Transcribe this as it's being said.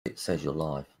It says you're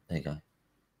live. There you go.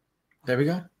 There we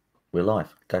go. We're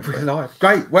live. Go for We're it. live.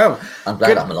 Great. Well, I'm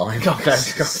glad I'm alive. I'm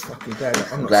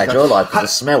glad you're alive because the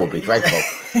smell would be dreadful.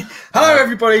 Hello,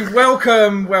 everybody.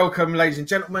 Welcome, ladies and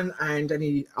gentlemen, and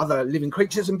any other living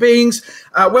creatures and beings.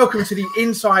 Welcome to the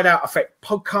Inside Out Effect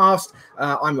podcast.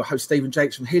 I'm your host, Stephen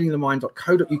Jakes from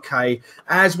healingthemind.co.uk,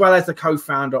 as well as the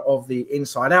co-founder of the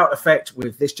Inside Out Effect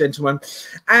with this gentleman.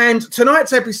 And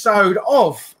tonight's episode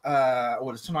of,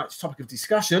 or tonight's topic of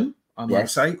discussion, I might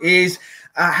say, is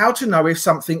how to know if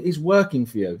something is working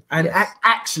for you, and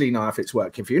actually know if it's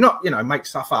working for you. Not, make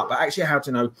stuff up, but actually how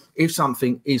to know if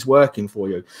something is working for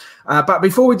you. But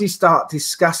before we start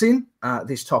discussing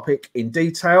this topic in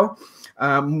detail,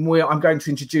 I'm going to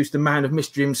introduce the man of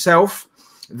mystery himself,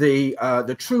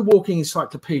 the true walking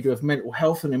encyclopedia of mental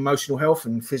health and emotional health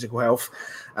and physical health,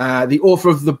 the author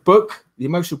of the book, The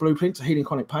Emotional Blueprint to Healing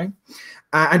Chronic Pain,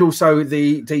 and also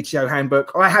the DTO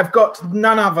handbook. I have got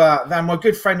none other than my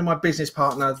good friend and my business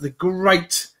partner, the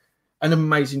great and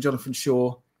amazing Jonathan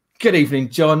Shaw. Good evening,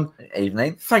 John.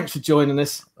 Evening. Thanks for joining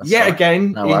us That's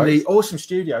again no in worries. the awesome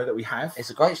studio that we have. It's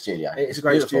a great studio. It's a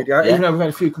great beautiful. studio. Yeah. Even though we've had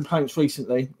a few complaints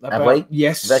recently. Have we?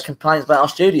 Yes. There are complaints about our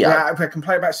studio. Yeah, we've had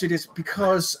complaints about studios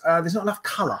because there's not enough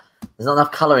colour. There's not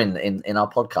enough colour in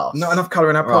our podcast. Not enough colour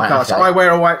in our Right, podcast. okay. I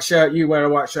wear a white shirt, you wear a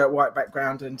white shirt, white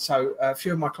background, and so a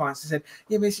few of my clients have said,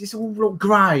 "Yeah, but it's all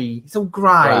grey. It's all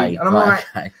grey." And I'm like,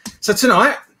 okay. so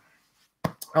tonight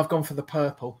I've gone for the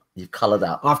purple. You've coloured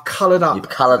up. I've coloured up. You've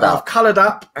coloured up. I've coloured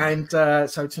up, and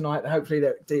so tonight, hopefully,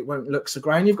 that it won't look so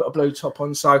grey. And you've got a blue top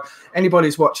on, so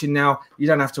anybody's watching now, you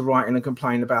don't have to write in and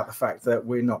complain about the fact that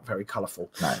we're not very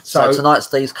colourful. No. So tonight,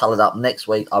 Steve's coloured up. Next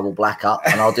week, I will black up,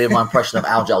 and I'll do my impression of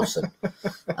Al Jolson.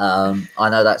 I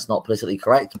know that's not politically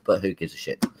correct, but who gives a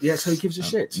shit? Yes, who gives a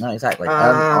shit? No, exactly.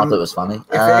 I thought it was funny.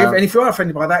 If you are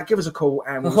offended by that, give us a call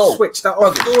and we'll switch that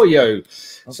off for you.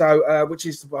 So, which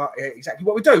is exactly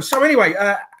what we do. So, anyway,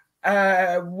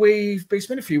 we've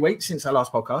been a few weeks since our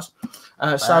last podcast.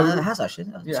 It has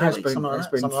actually. Yeah, it has been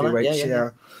a few weeks.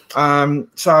 Yeah.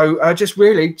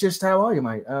 Just how are you,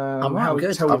 mate? I'm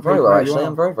good. I'm very well, actually.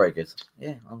 I'm very, very good.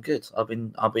 Yeah, I'm good. I've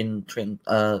been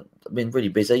really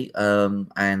busy,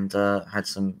 and had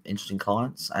some interesting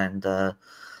clients, and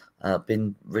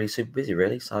been really super busy,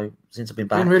 really. So since I've been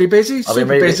back, been really busy. I've been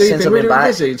really busy since I've been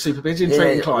back. Super busy and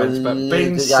treating clients, but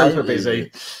being super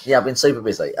busy. Yeah, I've been super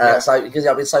busy. So because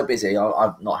I've been so busy,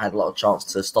 I've not had a lot of chance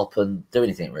to stop and do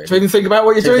anything really. To even think about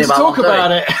what you're doing to talk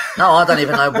about it. No, I don't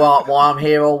even know why I'm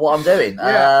here or what I'm doing.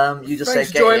 You just Thanks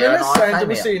said for joining us, and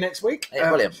we'll see you next week. Yeah,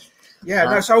 brilliant.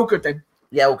 So all good then.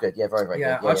 Yeah, all good. Yeah, very, very good.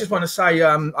 Yeah, I just want to say,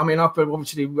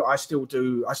 I still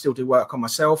do work on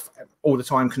myself all the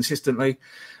time, consistently,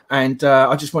 and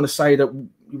I just want to say that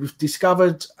we've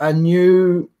discovered a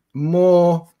new,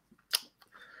 more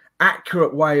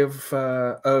accurate way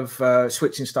of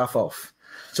switching stuff off.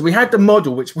 So we had the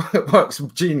model, which works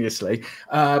geniusly,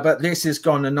 but this has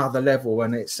gone another level,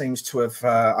 and it seems to have.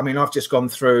 I've just gone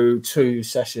through 2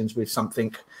 sessions with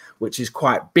something which is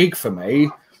quite big for me,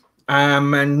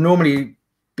 and normally,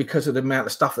 because of the amount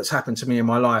of stuff that's happened to me in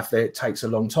my life, it takes a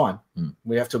long time.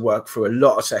 We have to work through a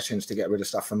lot of sessions to get rid of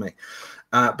stuff for me.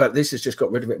 But this has just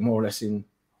got rid of it more or less in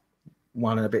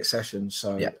 1 and a bit sessions.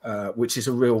 So, which is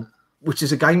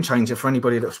a game changer for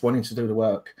anybody that's wanting to do the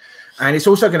work. And it's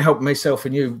also going to help myself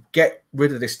and you get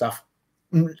rid of this stuff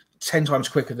 10 times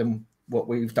quicker than what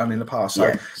we've done in the past.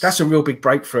 So that's a real big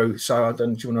breakthrough. So do you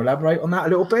want to elaborate on that a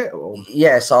little bit? Or?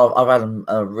 Yeah, so I've had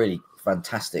a really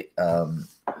fantastic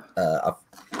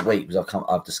week because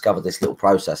I've discovered this little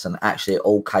process, and actually it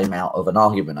all came out of an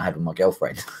argument I had with my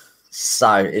girlfriend.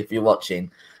 So if you're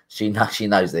watching, she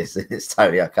knows this. It's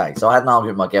totally okay. So I had an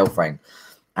argument with my girlfriend,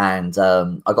 and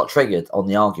I got triggered on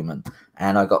the argument,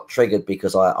 and I got triggered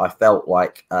because I felt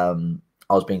like I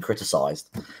was being criticised,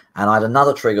 and I had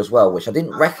another trigger as well, which I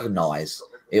didn't recognise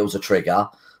it was a trigger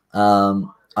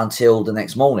until the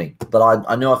next morning. But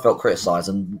I knew I felt criticised,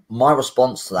 and my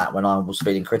response to that when I was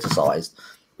feeling criticised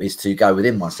is to go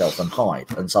within myself and hide.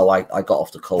 And so I got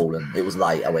off the call, and it was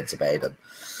late. I went to bed,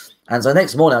 and so the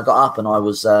next morning I got up and I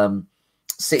was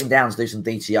sitting down to do some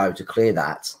DTO to clear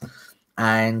that.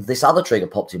 And this other trigger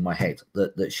popped in my head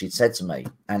that she'd said to me,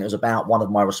 and it was about one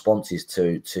of my responses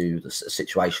to the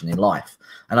situation in life.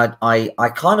 And I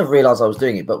kind of realised I was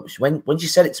doing it, but when she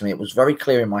said it to me, it was very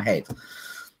clear in my head.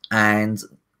 And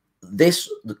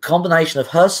the combination of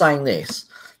her saying this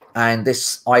and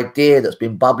this idea that's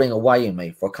been bubbling away in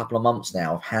me for a couple of months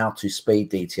now of how to speed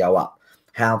DTO up,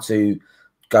 how to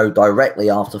go directly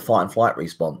after fight and flight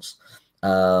response,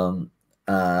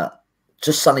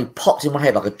 just suddenly popped in my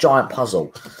head like a giant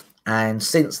puzzle. And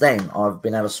since then, we've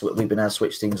been able to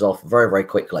switch things off very, very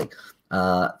quickly.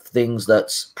 Things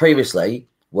that previously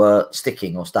were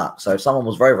sticking or stuck. So if someone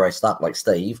was very, very stuck, like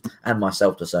Steve and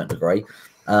myself to a certain degree,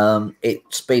 it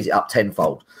speeds it up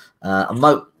tenfold.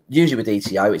 Usually with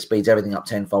DTO, it speeds everything up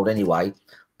tenfold anyway.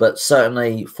 But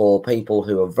certainly for people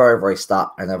who are very, very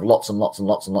stuck and have lots and lots and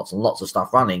lots and lots and lots of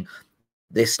stuff running,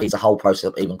 this speeds the whole process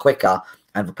up even quicker.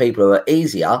 And for people who are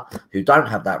easier, who don't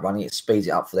have that running, it speeds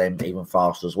it up for them even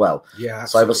faster as well. Yeah.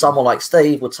 Absolutely. So for someone like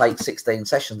Steve, would take 16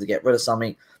 sessions to get rid of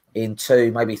something. In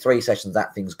 2, maybe 3 sessions,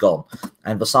 that thing's gone.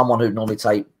 And for someone who'd normally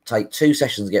take 2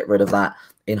 sessions to get rid of that,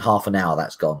 in half an hour,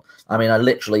 that's gone. I mean, I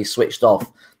literally switched off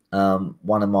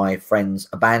one of my friend's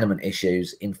abandonment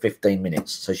issues in 15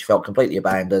 minutes. So she felt completely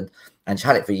abandoned, and she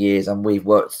had it for years, and we've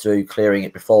worked through clearing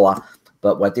it before.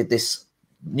 But I did this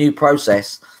new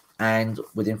process, and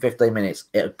within 15 minutes,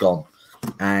 it had gone.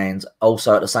 And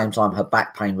also at the same time, her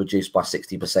back pain reduced by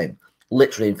 60%.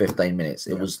 Literally in 15 minutes.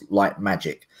 It was like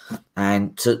magic.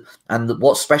 And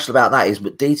what's special about that is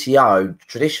that DTO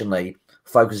traditionally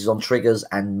focuses on triggers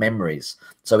and memories.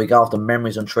 So we go after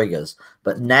memories and triggers.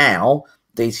 But now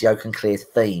DTO can clear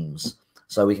themes.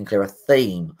 So we can clear a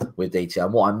theme with DTO.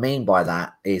 And what I mean by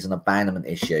that is an abandonment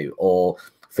issue, or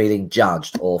feeling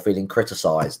judged, or feeling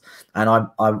criticized. And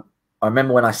I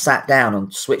remember when I sat down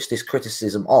and switched this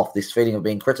criticism off, this feeling of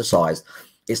being criticized,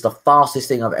 it's the fastest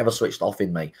thing I've ever switched off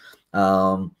in me.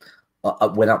 When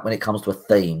it comes to a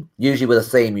theme. Usually with a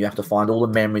theme, you have to find all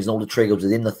the memories and all the triggers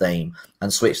within the theme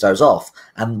and switch those off.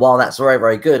 And while that's very,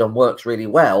 very good and works really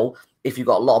well, if you've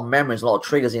got a lot of memories, a lot of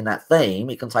triggers in that theme,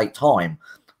 it can take time.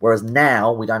 Whereas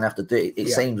now we don't have to do it. It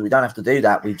seems we don't have to do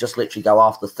that. We just literally go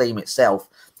after the theme itself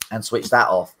and switch that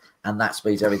off. And that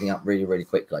speeds everything up really, really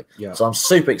quickly. Yeah. So I'm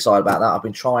super excited about that. I've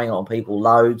been trying it on people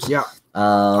loads. Yeah.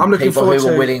 I'm looking people forward who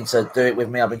to are willing to do it with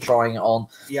me. I've been trying it on.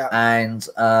 Yeah. And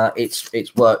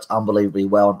it's worked unbelievably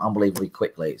well and unbelievably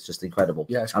quickly. It's just incredible.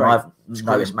 Yeah, it's and great. I've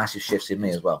noticed massive shifts in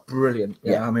me as well. Brilliant.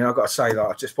 Yeah. I mean, I've got to say that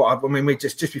we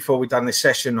just before we've done this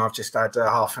session, I've just had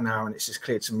half an hour and it's just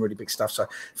cleared some really big stuff. So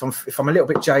if I'm a little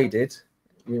bit jaded,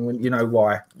 you know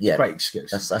why. Yeah. Great excuse.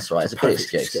 That's right. It's a good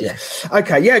excuse. Yeah.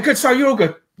 Okay. Yeah. Good. So you're all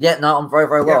good. Yeah, no, I'm very,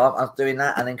 very well. I'm doing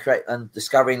that and then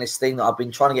discovering this thing that I've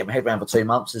been trying to get my head around for 2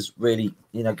 months is really,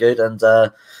 good. And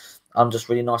I'm just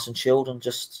really nice and chilled and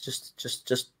just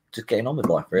getting on with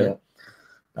life, really.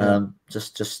 Yeah.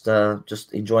 Just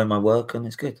enjoying my work, and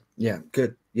it's good. Yeah,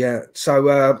 good. Yeah. So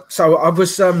I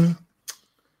was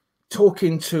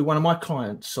talking to one of my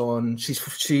clients on.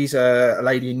 She's a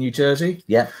lady in New Jersey.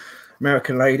 Yeah,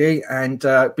 American lady, and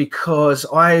because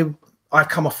I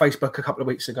come off Facebook a couple of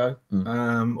weeks ago,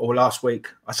 or last week.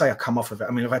 I say I come off of it.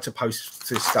 I mean, I've had to post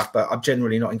this stuff, but I'm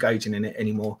generally not engaging in it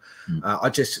anymore.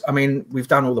 We've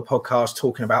done all the podcasts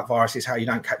talking about viruses, how you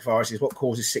don't catch viruses, what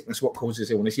causes sickness, what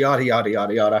causes illness, yada, yada,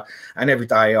 yada, yada. And every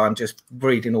day I'm just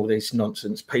reading all this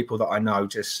nonsense. People that I know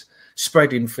just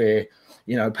spreading fear,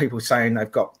 people saying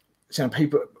they've got,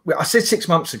 people. We said 6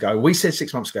 months ago,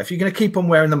 if you're going to keep on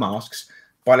wearing the masks,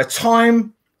 by the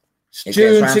time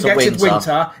June to get to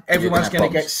winter, everyone's going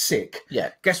to get sick.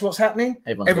 Yeah. Guess what's happening?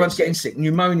 Everyone's getting sick.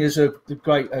 Pneumonia's a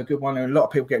good one, and a lot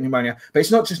of people get pneumonia. But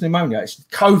it's not just pneumonia; it's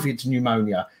COVID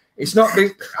pneumonia. It's not.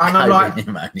 And I'm like,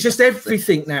 pneumonia. Just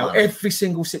everything now. Every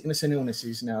single sickness and illness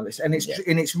is now this, and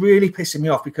it's really pissing me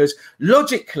off because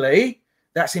logically,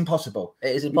 that's impossible.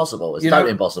 It is impossible. It's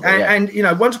totally impossible. And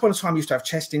once upon a time, you used to have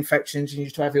chest infections, you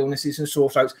used to have illnesses and sore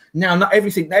throats. Now, not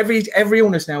everything, every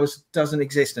illness now doesn't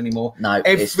exist anymore. No,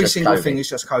 every single thing is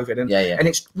just COVID. And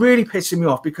it's really pissing me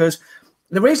off because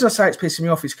the reason I say it's pissing me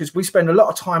off is because we spend a lot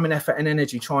of time and effort and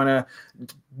energy trying to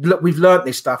look. We've learned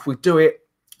this stuff. We do it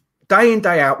day in,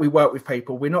 day out. We work with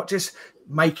people. We're not just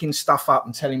making stuff up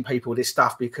and telling people this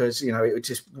stuff because it would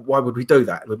just, why would we do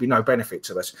that? There would be no benefit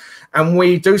to us. And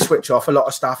we do switch off a lot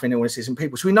of stuff in illnesses and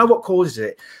people, so we know what causes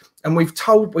it, and we've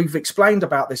explained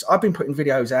about this. I've been putting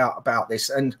videos out about this,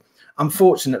 and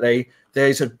unfortunately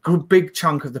there's a big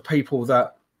chunk of the people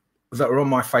that are on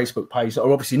my Facebook page that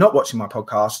are obviously not watching my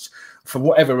podcasts for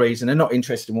whatever reason. They're not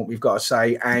interested in what we've got to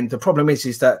say, and the problem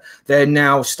is that they're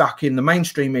now stuck in the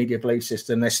mainstream media belief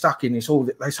system. They're stuck in this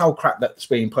whole crap that's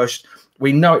being pushed.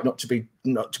 We know it not to be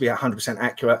 100%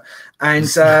 accurate, and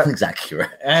it's accurate,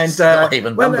 and not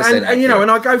even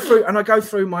 1% and I go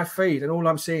through my feed, and all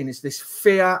I'm seeing is this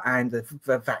fear and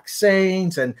the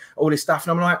vaccines and all this stuff,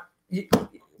 and I'm like,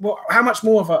 how much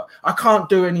more of I can't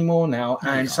do anymore now.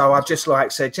 And so I've just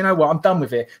like said, you know what, I'm done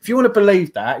with it. If you want to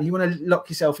believe that, and you want to lock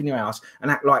yourself in your house and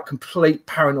act like complete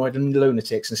paranoid and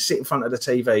lunatics and sit in front of the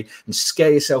TV and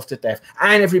scare yourself to death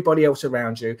and everybody else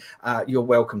around you, you're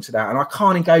welcome to that. And I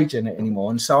can't engage in it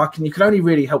anymore. And so you can only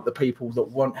really help the people that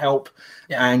want help.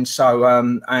 Yeah. And so,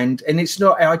 and it's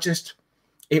not,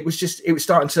 it was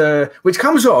starting to, which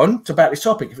comes on to about this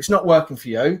topic. If it's not working for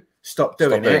you, stop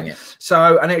doing it.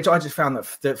 So, and I just found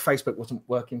that Facebook wasn't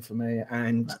working for me,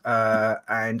 and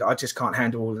I just can't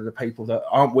handle all of the people that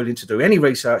aren't willing to do any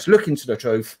research, look into the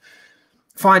truth,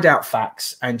 find out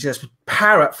facts, and just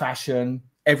parrot fashion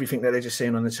everything that they're just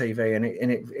seeing on the TV. And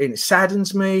it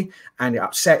saddens me and it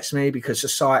upsets me because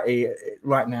society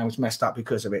right now is messed up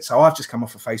because of it. So I've just come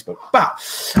off of Facebook. But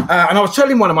and I was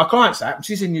telling one of my clients that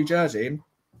she's in New Jersey.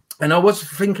 And I was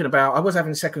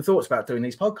having second thoughts about doing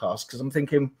these podcasts because I'm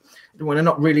thinking, when they're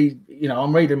not really,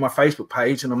 I'm reading my Facebook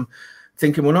page and I'm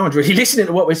thinking, well, no one's really listening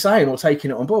to what we're saying or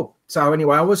taking it on board. So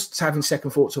anyway, I was having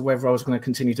second thoughts of whether I was going to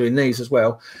continue doing these as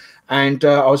well. And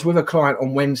I was with a client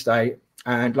on Wednesday,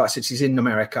 and like I said, she's in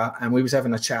America, and we was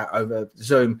having a chat over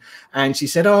Zoom. And she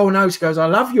said, oh, no, she goes, I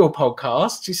love your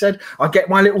podcast. She said, I get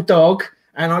my little dog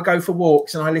and I go for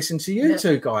walks and I listen to you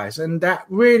two guys. And that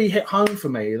really hit home for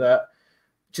me that,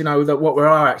 that what we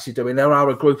are actually doing, there are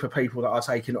a group of people that are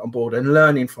taking it on board and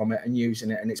learning from it and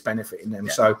using it, and it's benefiting them.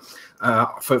 Yeah.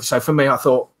 So for me, I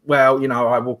thought, well,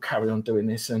 I will carry on doing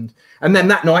this. And then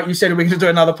that night you said we're going to do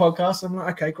another podcast. I'm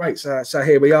like, okay, great. So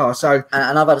here we are. So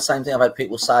and I've had the same thing. I've had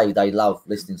people say they love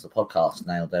listening to the podcast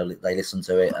now. They listen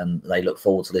to it and they look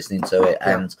forward to listening to it.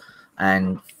 Yeah.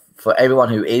 And for everyone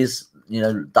who is,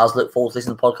 does look forward to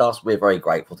listening to the podcast, we're very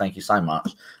grateful. Thank you so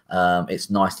much. It's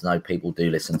nice to know people do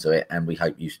listen to it, and we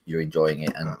hope you're enjoying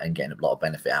it and getting a lot of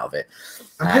benefit out of it.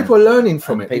 And people are learning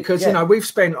from it because,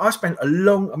 I spent a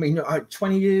long,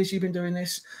 20 years you've been doing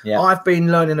this. Yeah. I've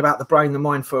been learning about the brain, the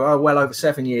mind for well over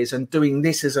 7 years, and doing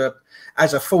this as a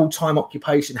full-time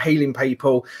occupation, healing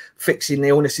people, fixing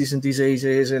illnesses and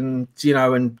diseases, and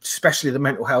and especially the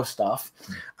mental health stuff.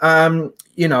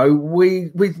 This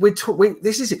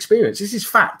is experience, this is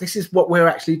fact, this is what we're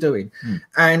actually doing.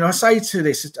 And I say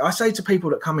to people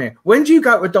that come here, when do you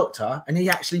go to a doctor and he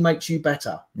actually makes you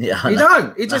better? Yeah, you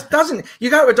don't. It just doesn't. You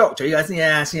go to a doctor, he goes,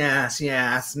 yes,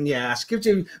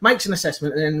 makes an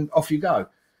assessment, and then off you go.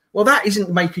 Well, that isn't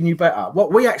making you better.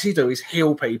 What we actually do is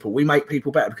heal people. We make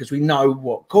people better because we know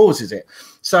what causes it.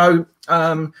 So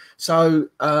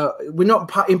we're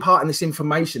not imparting this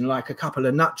information like a couple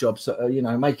of nut jobs that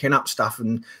are, making up stuff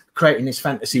and creating this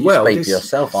fantasy world. Speak for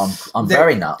yourself. I'm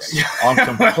very nuts. I'm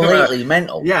completely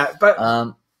mental. Yeah,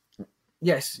 but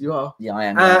yes, you are. Yeah, I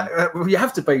am. Well, you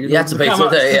have to be. You have to be to do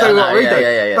what we do.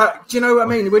 Yeah. But do you know what I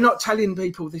mean? We're not telling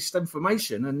people this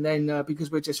information, and then because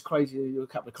we're just crazy, a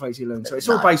couple of crazy loons. So it's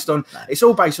all based on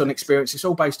experience. It's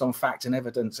all based on fact and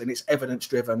evidence, and it's evidence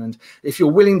driven. And if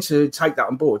you're willing to take that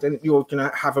on board, then you're going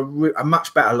to have a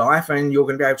much better life, and you're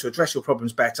going to be able to address your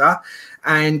problems better.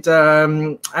 And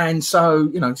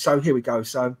so so here we go.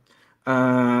 So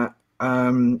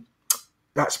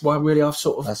that's why really I've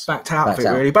sort of backed out of it,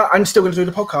 really. But I'm still going to do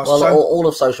the podcast. Well, all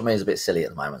of social media is a bit silly at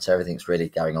the moment. So everything's really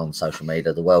going on social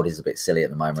media. The world is a bit silly at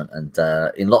the moment. And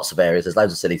in lots of areas, there's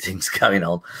loads of silly things going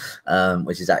on,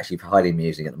 which is actually highly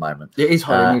amusing at the moment. It is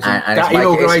highly amusing. And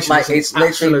it's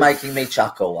literally making me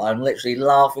chuckle. I'm literally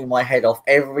laughing my head off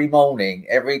every morning,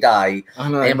 every day.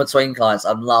 In between clients,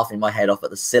 I'm laughing my head off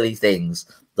at the silly things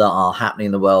that are happening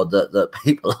in the world that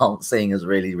people aren't seeing as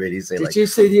really, really silly. Did you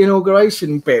see the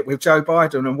inauguration bit with Joe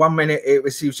Biden? And 1 minute he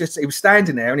was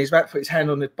standing there and he's about to put his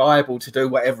hand on the Bible to do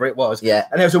whatever it was. Yeah.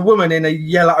 And there was a woman in a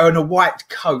yellow and a white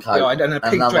coat behind and a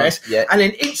pink dress. Yeah. And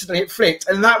then instantly it flipped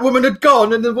and that woman had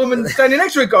gone and the woman standing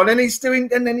next to her had gone and he's still doing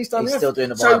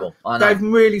the Bible. So they've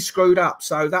really screwed up.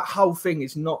 So that whole thing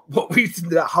is not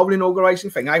that whole inauguration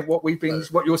thing ain't what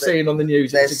you're seeing on the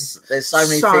news. There's so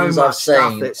many things I've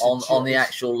seen on the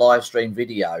actual live stream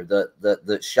video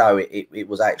that show it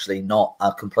was actually not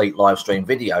a complete live stream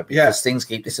video because things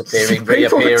keep disappearing,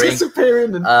 reappearing.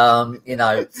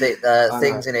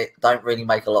 Things in it don't really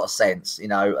make a lot of sense.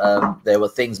 There were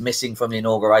things missing from the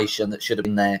inauguration that should have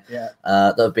been there.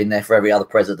 That have been there for every other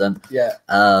president.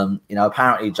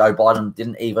 Apparently Joe Biden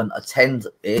didn't even attend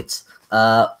it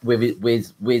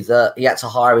he had to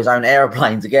hire his own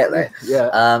aeroplane to get there.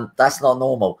 Yeah. That's not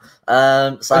normal.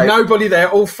 So and nobody there,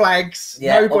 all flags.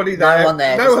 Yeah, nobody there. No one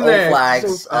there. No one there. All flags.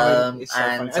 It's so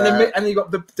and then you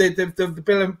got the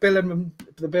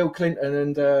Bill Clinton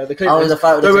and the Clintons. The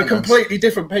photo. They were completely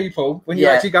different people when you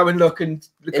actually go and look and.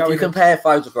 If you compare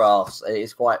photographs,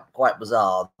 it's quite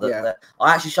bizarre. That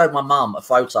I actually showed my mum a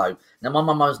photo. Now my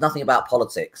mum knows nothing about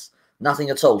politics.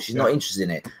 Nothing at all. She's not interested in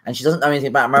it, and she doesn't know anything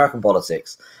about American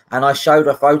politics. And I showed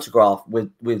her a photograph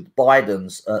with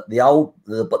Biden's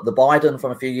the Biden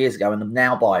from a few years ago and the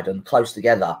now Biden close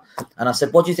together. And I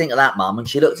said, "What do you think of that, Mum?" And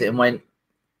she looked at it and went,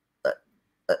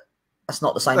 "That's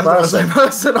not the same person." Not the same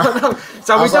person. I know.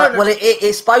 So I was like, well,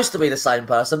 it's supposed to be the same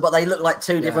person, but they look like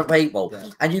two different people. Yeah.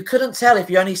 And you couldn't tell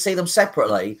if you only see them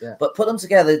separately, but put them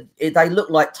together, they look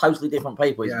like totally different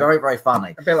people. It's very, very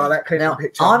funny. A bit like that Clinton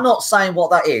picture. I'm not saying what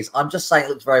that is. I'm just saying it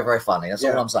looks very, very funny. That's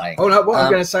all I'm saying. Oh, no, what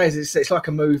I'm going to say is it's like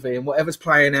a movie, and whatever's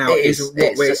playing out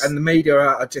and the media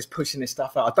are just pushing this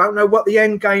stuff out. I don't know what the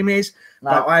end game is,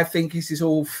 but I think this is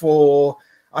all for...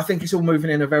 I think it's all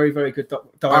moving in a very, very good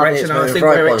direction. I think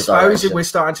we're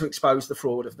starting to expose the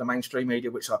fraud of the mainstream media,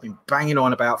 which I've been banging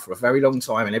on about for a very long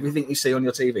time. And everything you see on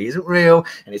your TV isn't real,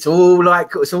 and it's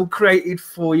all created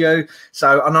for you.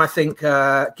 So, and I think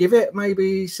give it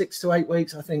maybe 6 to 8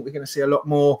 weeks. I think we're going to see a lot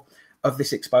more of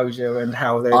this exposure and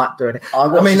how they're doing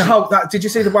it. Did you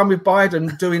see the one with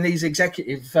Biden doing these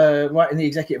writing the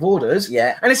executive orders?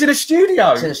 Yeah. And it's in a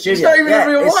studio. It's in a studio. It's not even a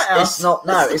real White House. It's not.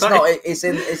 No, it's not. It's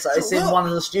in one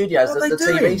of the studios, the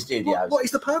TV studios. What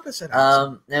is the purpose of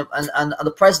that? And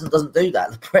the president doesn't do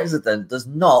that. The president does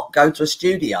not go to a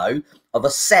studio of a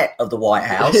set of the White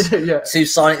House to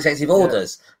sign executive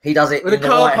orders. He does it with in the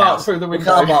White House. Through the window.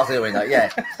 Car park through the window,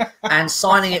 and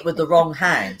signing it with the wrong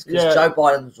hand, because Joe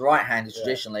Biden's right hand is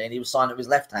traditionally, and he was signing it with his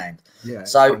left hand.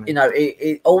 So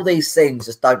all these things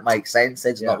just don't make sense.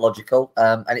 They're just not logical,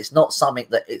 and it's not something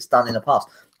that it's done in the past.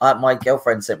 My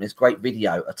girlfriend sent me this great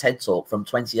video, a TED talk from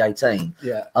 2018,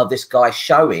 of this guy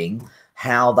showing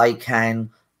how they can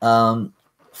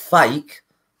fake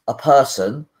a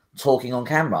person talking on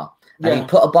camera. And he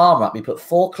put Obama up. He put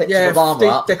 4 clips of Obama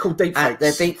up. They're called deep fakes.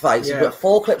 They're deep fakes. He put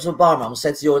 4 clips of Obama up and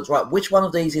said to the audience, right, which one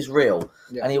of these is real?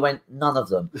 And he went, none of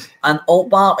them. And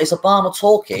it's Obama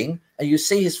talking, and you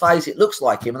see his face. It looks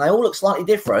like him, and they all look slightly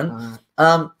different.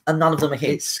 And none of them are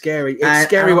him. It's scary. It's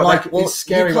scary what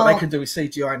they can do with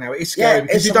CGI now. It's scary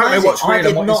because you don't know what's real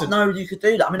and what isn't. I did not know you could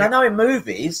do that. I mean, I know in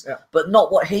movies, but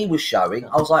not what he was showing.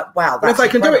 I was like, wow, that's if they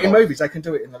can do it in movies, they can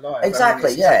do it in the live.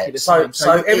 Exactly, exactly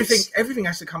so everything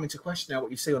has to come into question now, what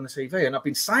you see on the TV. And I've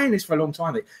been saying this for a long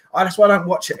time. That's why I don't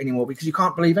watch it anymore, because you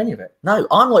can't believe any of it. No,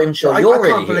 I'm not even sure you're really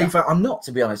here. I can't believe that I'm not.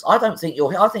 To be honest, I don't think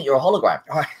you're here. I think you're a hologram.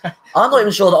 I'm not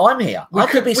even sure that I'm here. I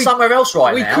could be somewhere else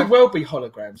now. We could well be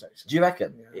holograms, actually. Do you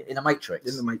reckon? In a Matrix.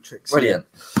 In the Matrix. Brilliant.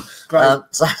 Great.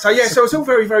 So it's all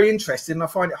very, very interesting. And I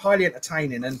find it highly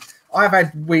entertaining. And I've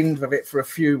had wind of it for a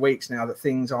few weeks now that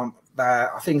things aren't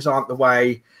the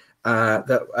way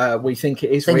that we think it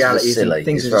is. Things reality.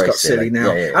 Things have just got silly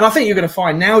now. And I think you're going to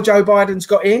find now Joe Biden's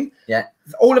got in. Yeah.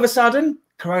 All of a sudden,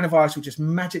 coronavirus will just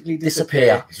magically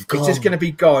disappear. It's just going to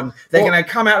be gone. They're going to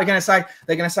come out. They're going to say,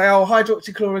 oh,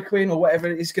 hydroxychloroquine or whatever.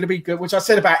 It's going to be good, which I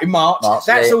said about in March.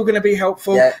 That's all going to be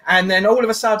helpful. Yeah. And then all of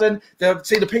a sudden, they'll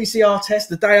see the PCR test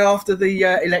the day after the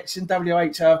election.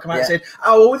 WHO come out and said,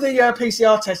 oh, all the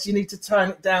PCR tests, you need to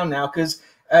turn it down now because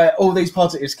all these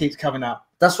positives keep coming up.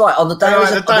 That's right. On the day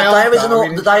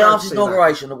after his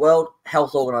inauguration, the World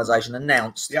Health Organization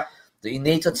announced that you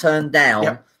need to turn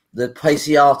down the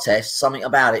PCR test, something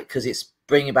about it, because it's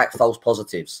bringing back false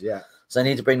positives. Yeah. So they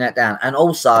need to bring that down. And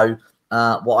also,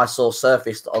 what I saw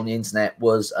surfaced on the internet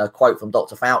was a quote from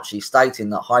Dr. Fauci stating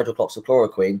that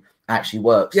hydroxychloroquine actually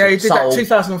works. Yeah, he did that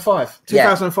 2005.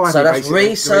 2005. So that's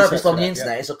resurfaced on the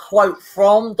internet. It's a quote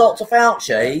from Dr.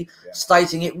 Fauci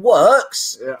stating it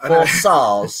works for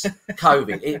SARS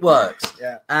COVID. It works.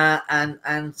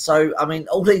 And so, I mean,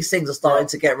 all these things are starting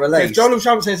to get released. Donald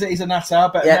Trump says that he's a nutter,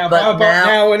 but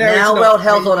now World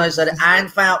Health Organization and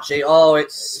Fauci,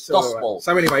 it's gospel. Right.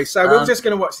 So anyway, we're just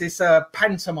going to watch this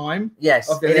pantomime.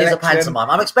 Yes, it is a pantomime.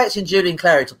 I'm expecting Julian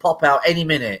Clary to pop out any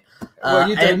minute. Well,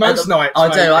 you do most nights. I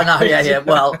do. I know. Yeah.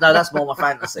 Well, no, that's more my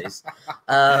fantasies.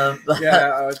 I'm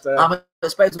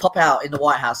expected to pop out in the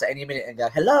White House at any minute and go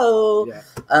hello.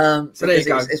 So there you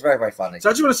go. It's very, very funny. So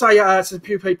I just want to say, so a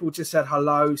few people just said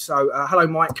hello. So hello,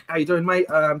 Mike. How you doing, mate?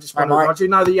 Just wondering, I do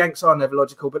know the Yanks are never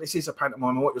logical, but this is a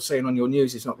pantomime, and what you're seeing on your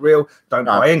news is not real. Don't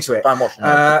buy into it. Don't watch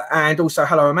it. And also,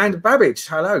 hello, Amanda Babbage.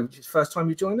 Hello. First time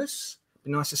you joined us. Be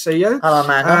nice to see you. Hello,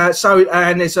 Amanda.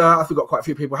 And there's I've got quite a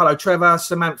few people. Hello, Trevor,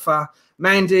 Samantha,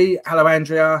 Mandy. Hello,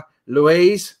 Andrea.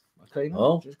 Louise.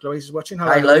 Oh. Louise is watching.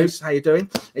 Hello, Hey, Louise. How you doing?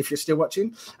 If you're still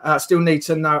watching, still need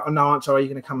to know. No answer. Are you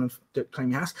going to come and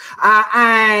clean your house?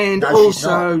 And No,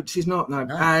 also, she's not. No.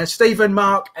 No. Stephen,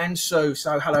 Mark, and Sue.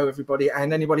 So hello, everybody,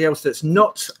 and anybody else that's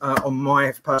not on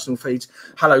my personal feeds.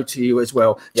 Hello to you as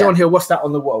well. Yeah. John Hill. What's that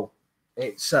on the wall?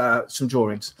 It's some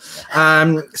drawings.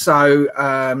 So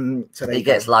He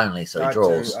gets lonely, so he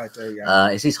draws. I do, yeah.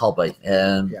 It's his hobby.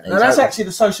 Now, that's actually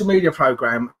the social media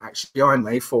program actually behind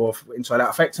me for Inside Out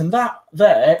Effect, and that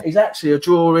there is actually a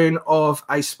drawing of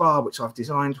a spa which I've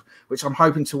designed, which I'm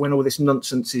hoping to, when all this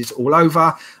nonsense is all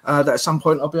over, that at some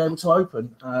point I'll be able to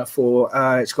open for.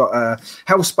 It's got a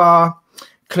health spa,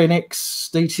 clinics,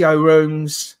 DTO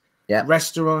rooms,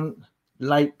 restaurant,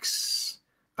 lakes.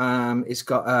 It's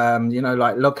got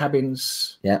like log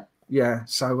cabins. Yeah.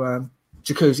 So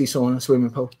jacuzzi, sauna, swimming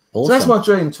pool. Awesome. So that's my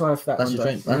dream to have that. That's your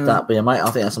dream. That'd be amazing.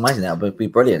 I think that's amazing. That would be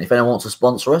brilliant. If anyone wants to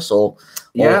sponsor us or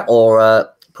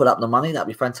put up the money, that'd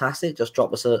be fantastic. Just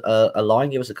drop us a line,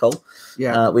 give us a call.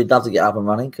 Yeah, we'd love to get up and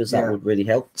running because that would really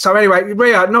help. So anyway,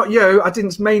 Ria, not you. I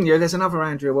didn't mean you. There's another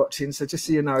Andrea watching, so just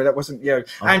so you know, that wasn't you.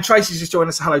 Oh. And Tracy's just joined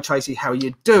us. Hello, Tracy. How are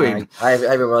you doing? Hey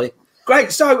everybody.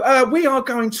 Great. So we are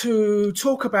going to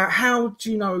talk about how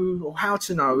to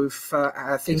know if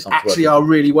things actually are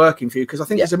really working for you. Because I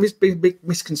think there's a big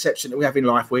misconception that we have in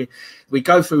life. We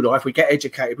go through life, we get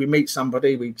educated, we meet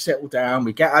somebody, we settle down,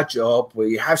 we get our job,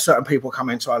 we have certain people come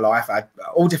into our life,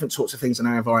 all different sorts of things in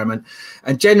our environment.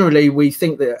 And generally we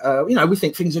think that, we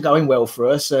think things are going well for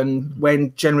us. And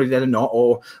when generally they're not,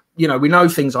 or, we know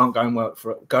things aren't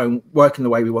working the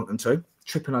way we want them to.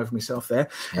 Tripping over myself there.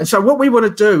 And so what we want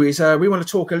to do is we want to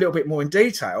talk a little bit more in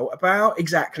detail about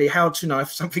exactly how to know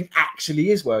if something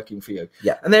actually is working for you.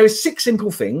 And there is 6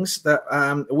 simple things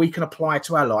that we can apply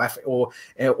to our life or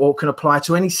can apply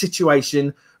to any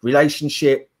situation,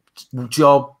 relationship,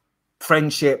 job,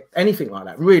 friendship, anything like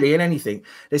that, really, in anything.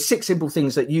 There's 6 simple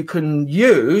things that you can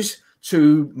use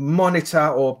to monitor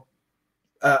or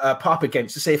up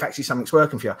against to see if actually something's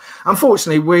working for you.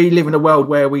 Unfortunately, we live in a world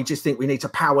where we just think we need to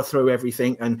power through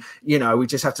everything, and we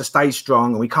just have to stay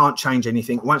strong, and we can't change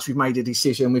anything. Once we've made a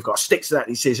decision, we've got to stick to that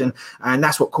decision, and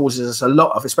that's what causes us a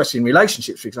lot of, especially in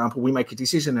relationships, for example. We make a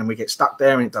decision and we get stuck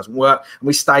there and it doesn't work, and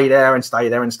we stay there and stay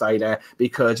there and stay there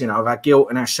because of our guilt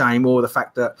and our shame, or the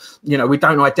fact that we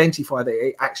don't identify that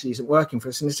it actually isn't working for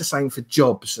us. And it's the same for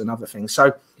jobs and other things.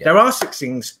 So there are 6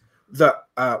 things that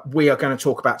we are going to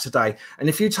talk about today, and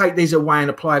if you take these away and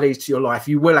apply these to your life,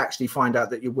 you will actually find out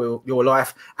that your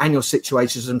life and your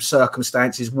situations and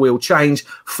circumstances will change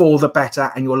for the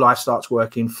better, and your life starts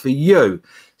working for you.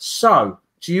 So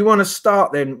do you want to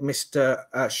start then, Mr.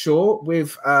 Shaw,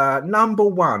 with number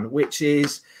 1, which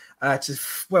is do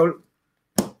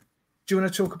you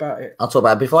want to talk about it? I'll talk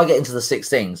about it. Before I get into the 6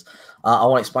 things, I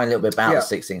want to explain a little bit about the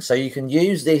 6 things. So you can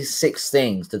use these 6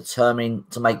 things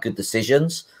to make good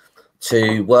decisions,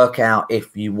 to work out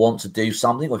if you want to do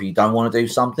something or if you don't want to do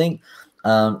something.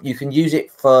 You can use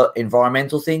it for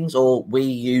environmental things, or we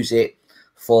use it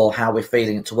for how we're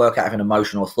feeling, to work out if an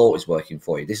emotion or thought is working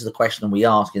for you. This is a question we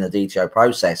ask in the DTO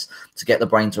process to get the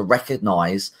brain to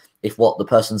recognize if what the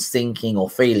person's thinking or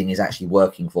feeling is actually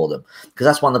working for them. Because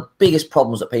that's one of the biggest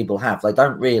problems that people have. They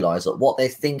don't realize that what they're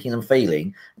thinking and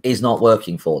feeling is not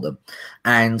working for them.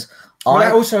 And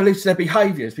that also leads to their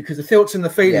behaviours, because the thoughts and the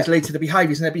feelings lead to the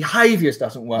behaviours, and their behaviours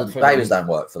doesn't work for them. Behaviours don't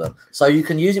work for them. So you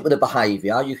can use it with a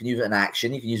behaviour, you can use it in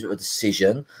action, you can use it with a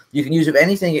decision, you can use it with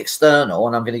anything external,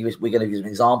 and we're going to give some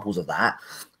examples of that.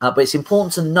 But it's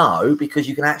important to know, because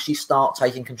you can actually start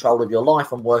taking control of your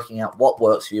life and working out what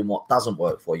works for you and what doesn't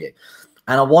work for you.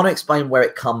 And I want to explain where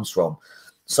it comes from.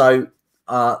 So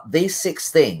these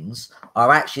 6 things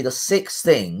are actually the 6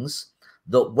 things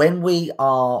that when we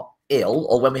are ill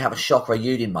or when we have a shock or a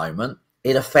Yudin moment,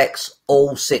 it affects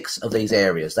all 6 of these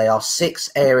areas. They are 6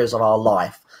 areas of our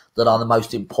life that are the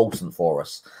most important for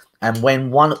us. And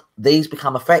when these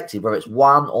become affected, whether it's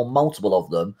one or multiple of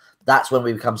them, that's when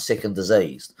we become sick and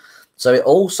diseased. So it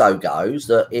also goes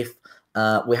that if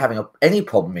we're having any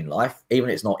problem in life, even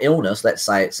if it's not illness, let's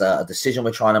say it's a decision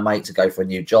we're trying to make to go for a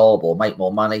new job or make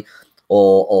more money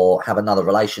or have another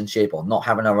relationship or not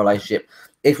have another relationship,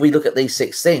 if we look at these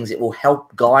 6 things, it will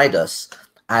help guide us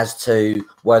as to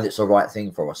whether it's the right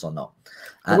thing for us or not.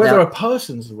 Whether a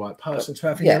person's the right person to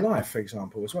have in your life, for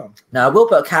example, as well. Now, I will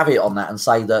put a caveat on that and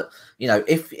say that,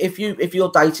 if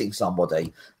you're dating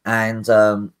somebody and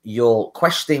you're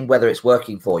questioning whether it's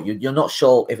working for you, you're not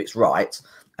sure if it's right,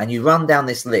 and you run down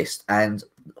this list and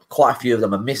quite a few of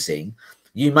them are missing,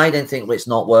 you may then think, well, it's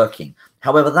not working.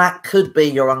 However, that could be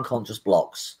your unconscious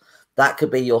blocks. That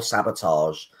could be your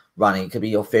sabotage, running. It could be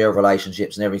your fear of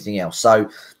relationships and everything else. So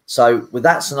with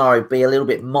that scenario, be a little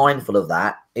bit mindful of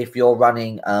that. If you're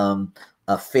running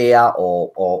a fear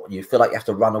or you feel like you have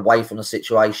to run away from the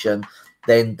situation,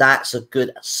 then that's a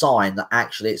good sign that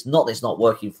actually it's not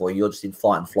working for you. You're just in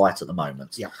fight and flight at the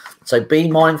moment. Yeah. So be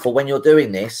mindful when you're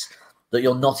doing this that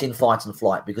you're not in fight and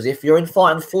flight, because if you're in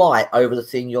fight and flight over the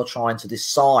thing you're trying to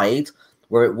decide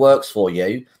where it works for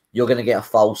you, you're going to get a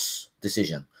false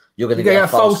decision. You're going to get a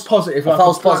false positive, a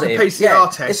false positive. Like a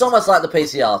PCR test. It's almost like the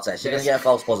PCR test. You're going to get a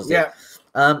false positive.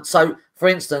 Yeah. So, for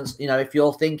instance, if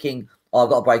you're thinking, I've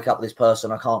got to break up with this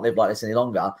person, I can't live like this any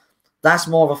longer, that's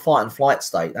more of a fight and flight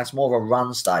state. That's more of a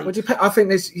run state. Well, I think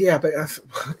there's, but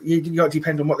you got to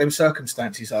depend on what them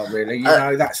circumstances are, really.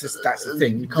 That's the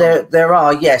thing. You can't... There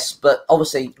are, yes, but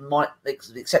obviously, the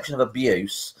exception of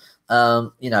abuse,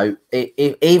 even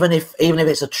if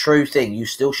it's a true thing, you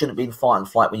still shouldn't be in fight and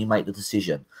flight when you make the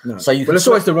decision. No. So you can it's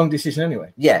always the wrong decision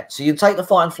anyway. Yeah. So you take the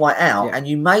fight and flight out, and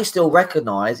you may still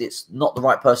recognise it's not the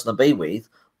right person to be with,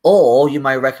 or you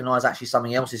may recognise actually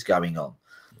something else is going on.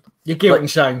 Your guilt and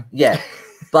shame. Yeah.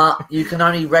 But you can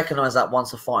only recognise that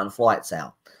once the fight and flight's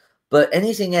out. But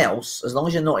anything else, as long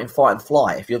as you're not in fight and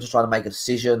flight, if you're just trying to make a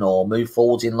decision or move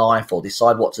forwards in life or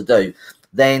decide what to do,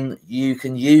 then you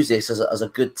can use this as a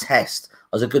good test,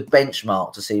 as a good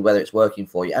benchmark to see whether it's working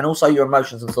for you, and also your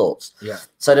emotions and thoughts. Yeah.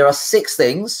 So there are 6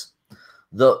 things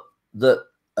that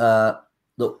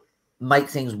make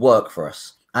things work for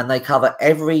us, and they cover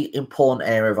every important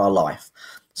area of our life.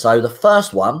 So the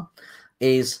first one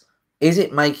is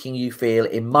it making you feel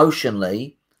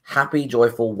emotionally happy,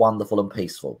 joyful, wonderful, and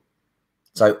peaceful?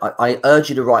 So I urge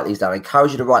you to write these down. I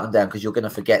encourage you to write them down because you're going to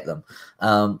forget them.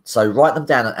 So write them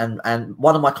down. And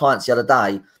one of my clients the other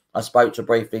day, I spoke to her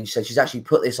briefly, and she said she's actually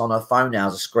put this on her phone now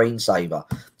as a screensaver,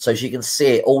 so she can see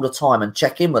it all the time and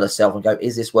check in with herself and go,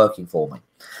 is this working for me?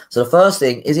 So the first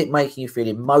thing, is it making you feel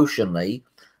emotionally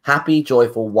happy,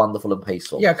 joyful, wonderful, and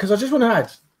peaceful? Yeah, because I just want to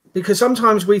add, because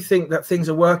sometimes we think that things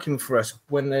are working for us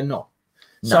when they're not.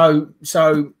 No.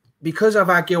 So because of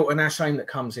our guilt and our shame that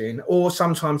comes in, or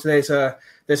sometimes there's a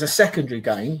secondary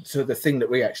gain to the thing that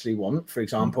we actually want. For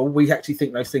example, we actually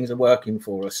think those things are working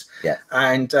for us. Yeah.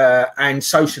 And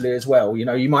socially as well.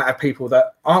 You might have people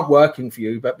that aren't working for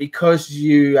you, but because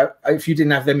if you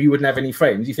didn't have them, you wouldn't have any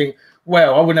friends. You think,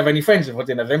 well, I wouldn't have any friends if I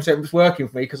didn't have them, so it was working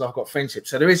for me because I've got friendships.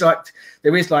 So there is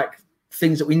like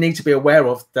things that we need to be aware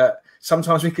of, that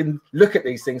sometimes we can look at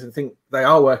these things and think they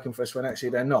are working for us when actually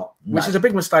they're not, which is a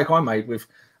big mistake I made with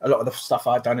a lot of the stuff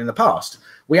I've done in the past.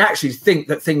 We actually think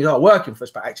that things are working for us,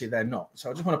 but actually they're not.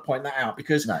 So I just want to point that out,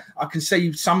 because I can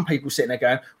see some people sitting there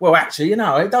going, well, actually,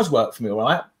 it does work for me, all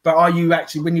right. But are you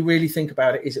actually, when you really think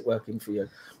about it, is it working for you?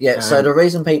 Yeah, so the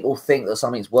reason people think that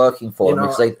something's working for them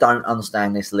is they don't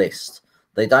understand this list.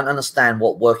 They don't understand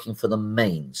what working for them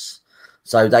means.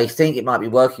 So they think it might be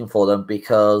working for them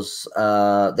because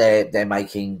they're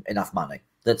making enough money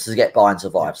to get by and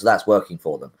survive. So that's working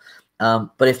for them.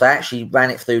 But if they actually ran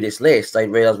it through this list, they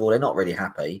realise, well, they're not really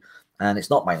happy, and it's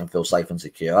not making them feel safe and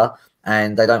secure,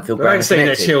 and they don't feel great. They don't see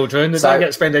their children. They don't get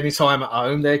to spend any time at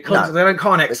home. They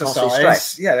can't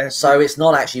exercise. Yeah. So it's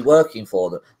not actually working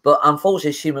for them. But unfortunately,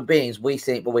 as human beings, we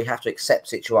think, well, we have to accept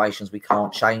situations. We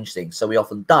can't change things, so we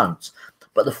often don't.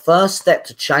 But the first step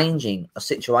to changing a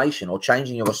situation or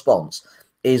changing your response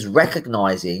is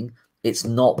recognizing it's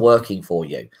not working for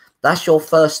you. That's your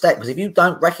first step, because if you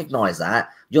don't recognize that,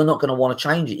 you're not going to want to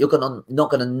change it. You're not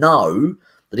going to know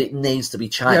that it needs to be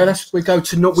changed. Yeah, we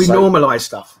normalize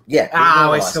stuff. Yeah.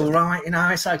 It's all right.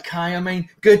 It's okay. I mean,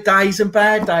 good days and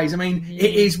bad days. I mean,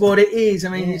 it is what it is. I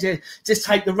mean, you just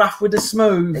take the rough with the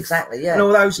smooth. Exactly. Yeah. And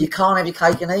all those. You can't have your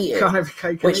cake and eat it. Can't have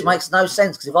your cake. Which makes no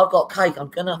sense, because if I've got cake, I'm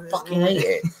gonna fucking eat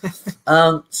it.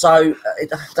 I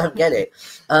don't get it.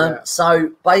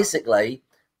 So basically,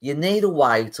 you need a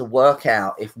way to work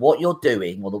out if what you're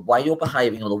doing or the way you're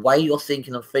behaving or the way you're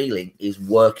thinking and feeling is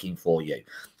working for you.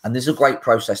 And this is a great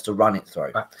process to run it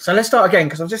through. Right. So let's start again,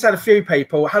 because I've just had a few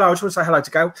people. Hello, I just want to say hello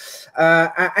to Gail.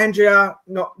 Andrea,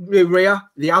 not Ria,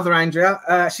 the other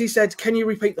Andrea. She said, can you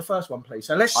repeat the first one, please?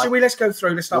 So let's go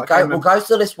through. Let's start again. We'll go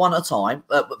through the list one at a time,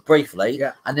 briefly,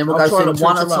 and then we'll go through them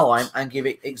one at a time and give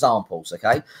it examples,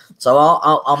 okay? So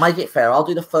I'll make it fair. I'll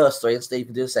do the first 3 and Steve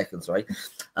can do the second 3.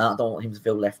 I don't want him to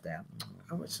feel left out.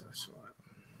 Oh, it's all right.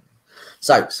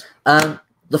 So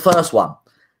the first one.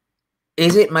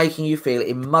 Is it making you feel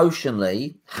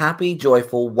emotionally happy,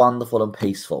 joyful, wonderful, and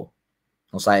peaceful?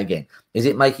 I'll say it again. Is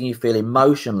it making you feel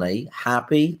emotionally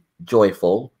happy,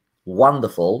 joyful,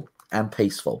 wonderful, and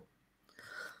peaceful?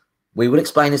 We will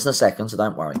explain this in a second, so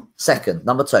don't worry. Second,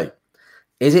 number 2.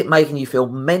 Is it making you feel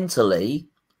mentally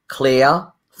clear,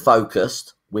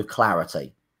 focused, with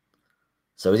clarity?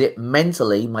 So is it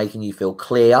mentally making you feel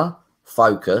clear,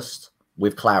 focused,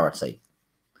 with clarity?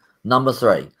 Number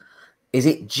 3, is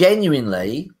it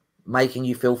genuinely making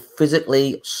you feel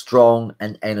physically strong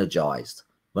and energized?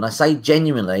 When I say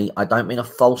genuinely, I don't mean a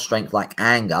false strength like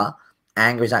anger.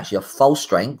 Anger is actually a false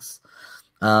strength.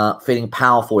 Feeling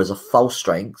powerful is a false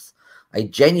strength. A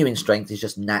genuine strength is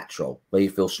just natural, where you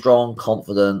feel strong,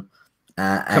 confident,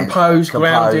 composed,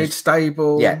 grounded,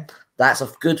 stable. Yeah, that's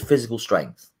a good physical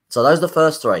strength. So those are the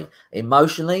first 3.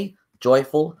 Emotionally,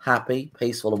 joyful, happy,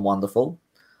 peaceful, and wonderful.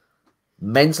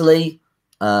 Mentally,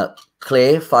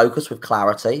 clear, focused with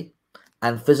clarity,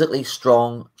 and physically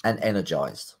strong and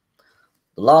energized.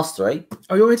 The last 3.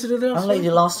 Oh, you want me to do the last 3? I'll leave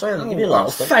you last 3. I'll give you the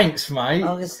last 3. Thanks, mate.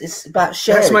 Oh, it's about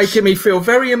sharing. That's making me feel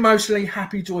very emotionally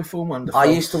happy, joyful, and wonderful. I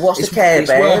used to watch the Care Bears.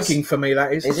 It's working for me,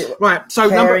 that is. Is it? Right, so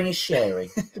caring is sharing.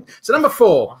 So number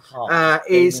 4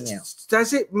 is, out.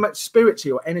 does it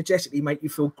spiritually or energetically make you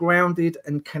feel grounded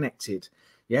and connected?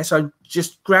 Yeah, so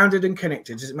just grounded and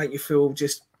connected. Does it make you feel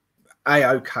just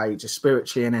A-okay, just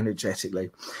spiritually and energetically?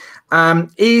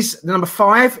 Is number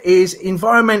 5 is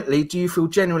environmentally, do you feel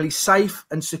generally safe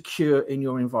and secure in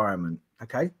your environment?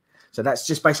 Okay, so that's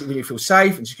just basically you feel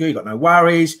safe and secure, you've got no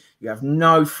worries, you have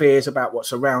no fears about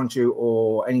what's around you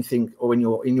or anything or in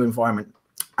your environment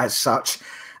as such.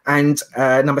 And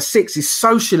number 6 is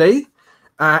socially,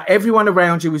 everyone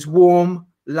around you is warm,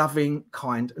 loving,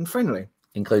 kind and friendly,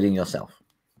 including yourself.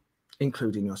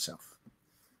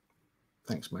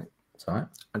 Thanks, mate. It's all right.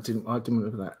 I didn't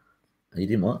look at that. You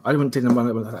didn't what? I didn't want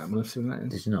to look at that.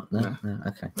 Did you not? No.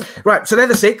 Okay. Right. So they're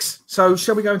the 6. So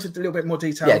shall we go into a little bit more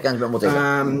detail? Yeah, go into a bit more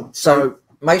detail. So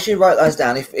make sure you write those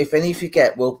down. If any you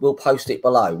forget, we'll post it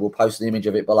below. We'll post an image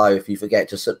of it below. If you forget,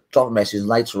 just drop a message.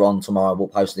 Later on tomorrow, we'll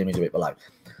post an image of it below.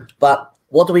 But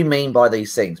what do we mean by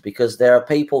these things? Because there are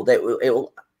people that it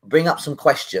will bring up some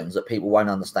questions that people won't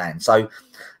understand. So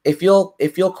if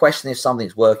you're questioning if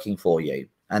something's working for you,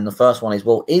 and the first one is,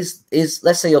 well, is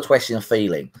let's say you're questioning a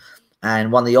feeling,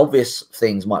 and one of the obvious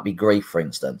things might be grief, for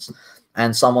instance,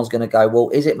 and someone's going to go, well,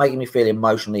 is it making me feel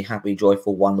emotionally happy,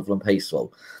 joyful, wonderful, and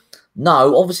peaceful?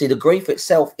 No, obviously the grief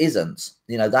itself isn't.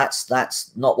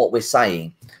 That's not what we're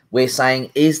saying. We're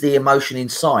saying, is the emotion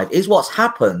inside? Is what's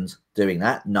happened doing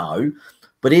that? No.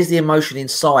 But is the emotion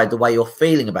inside, the way you're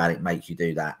feeling about it, make you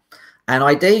do that? And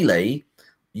ideally,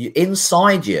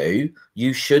 inside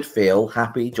you should feel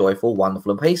happy, joyful,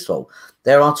 wonderful, and peaceful.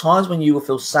 There are times when you will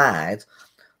feel sad,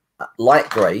 like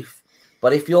grief,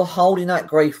 but if you're holding that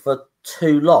grief for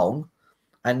too long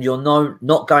and you're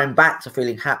not going back to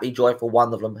feeling happy, joyful,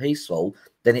 wonderful, and peaceful,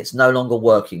 then it's no longer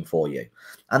working for you.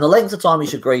 And the length of time you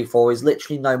should grieve for is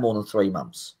literally no more than 3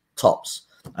 months, tops.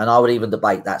 And I would even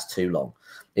debate that's too long.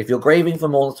 If you're grieving for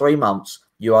more than 3 months,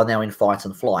 you are now in fight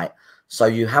and flight. So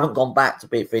you haven't gone back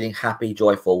to feeling happy,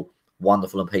 joyful,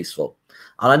 wonderful, and peaceful.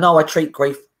 And I know I treat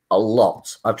grief a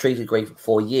lot. I've treated grief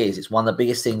for years. It's one of the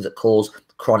biggest things that cause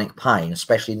chronic pain,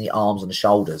 especially in the arms and the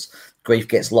shoulders. Grief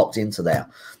gets locked into there.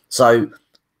 So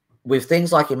with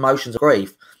things like emotions of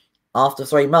grief, after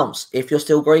 3 months, if you're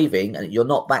still grieving and you're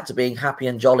not back to being happy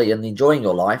and jolly and enjoying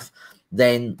your life,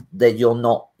 then that's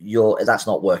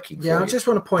not working for you. I just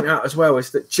want to point out as well is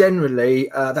that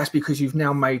generally that's because you've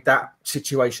now made that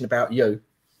situation about you.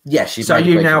 Yes, so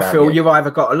you now feel you've either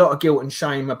got a lot of guilt and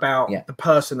shame about the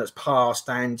person that's passed,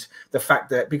 and the fact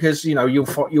that because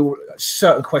you'll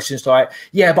certain questions like,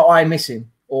 yeah, but I miss him,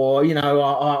 or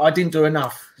I didn't do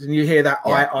enough, and you hear that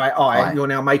I, you're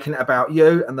now making it about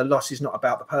you, and the loss is not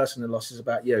about the person, the loss is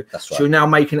about you. That's right. So you're now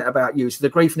making it about you. So the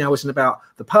grief now isn't about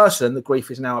the person, the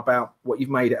grief is now about what you've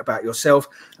made it about yourself,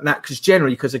 and that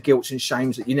because of guilt and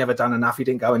shames that you never done enough, you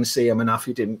didn't go and see them enough,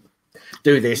 you didn't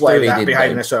do this, do that,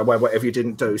 behave in a certain way, whatever you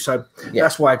didn't do. So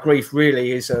that's why grief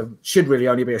really should really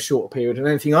only be a short period, and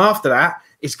anything after that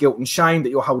is guilt and shame that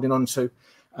you're holding on to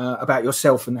about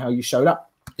yourself and how you showed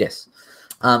up. Yes.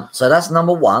 So that's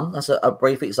number 1. That's a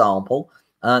brief example.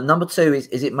 Number 2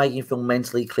 is it making you feel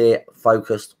mentally clear,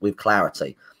 focused, with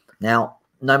clarity? Now,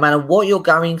 no matter what you're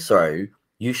going through,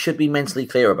 you should be mentally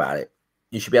clear about it.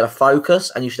 You should be able to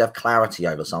focus and you should have clarity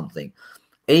over something.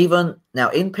 Even now,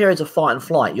 in periods of fight and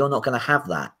flight, you're not going to have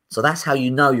that. So that's how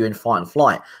you know you're in fight and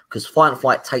flight, because fight and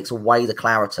flight takes away the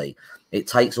clarity. It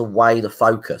takes away the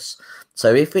focus.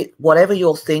 So if whatever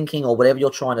you're thinking or whatever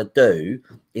you're trying to do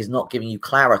is not giving you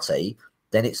clarity,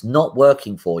 then it's not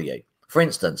working for you. For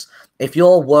instance, if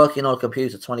you're working on a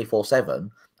computer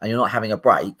 24/7 and you're not having a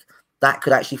break, that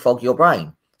could actually fog your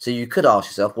brain. So you could ask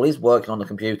yourself, well, is working on the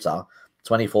computer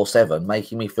 24/7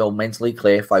 making me feel mentally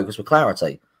clear, focused, with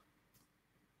clarity?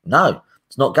 No,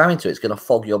 it's not going to. It's going to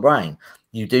fog your brain.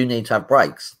 You do need to have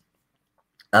breaks.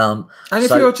 And if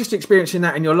you're just experiencing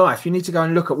that in your life, you need to go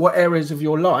and look at what areas of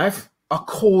your life are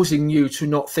causing you to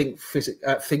not think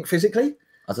physically.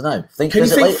 I don't know. Think can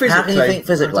physically? You think physically? How can you think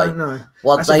physically? I don't know.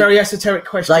 Well, that's a very esoteric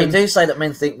question. They do say that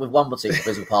men think with one particular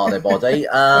physical part of their body.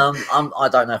 I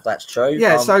don't know if that's true.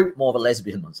 Yeah, I'm more of a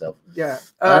lesbian myself. Yeah.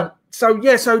 So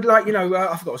like, I forgot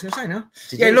what I was going to say now.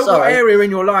 Look Sorry. what area in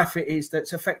your life it is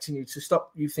that's affecting you to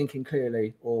stop you thinking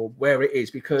clearly, or where it is.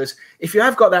 Because if you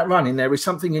have got that running, there is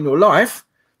something in your life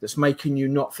that's making you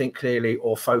not think clearly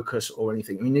or focus or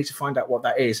anything. And you need to find out what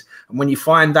that is. And when you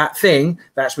find that thing,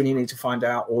 that's when you need to find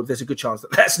out, or there's a good chance that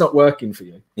that's not working for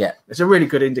you. Yeah. It's a really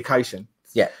good indication.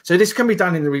 Yeah. So this can be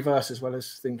done in the reverse as well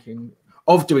as thinking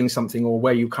of doing something or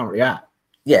where you're currently at.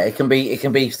 Yeah, it can be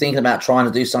thinking about trying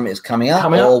to do something that's coming up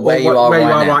or where you are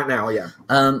right now. Yeah.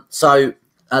 So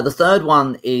the third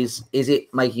one is it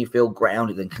making you feel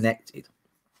grounded and connected?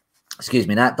 Excuse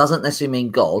me. That doesn't necessarily mean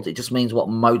God. It just means what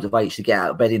motivates you to get out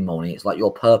of bed in the morning. It's like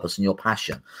your purpose and your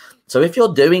passion. So if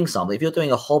you're doing something, if you're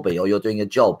doing a hobby or you're doing a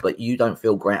job, but you don't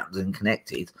feel grounded and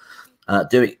connected,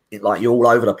 doing it like you're all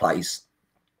over the place,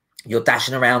 you're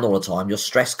dashing around all the time, you're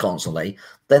stressed constantly,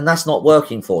 then that's not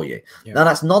working for you. Yeah. Now,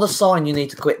 that's not a sign you need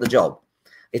to quit the job.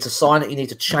 It's a sign that you need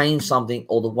to change something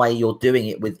or the way you're doing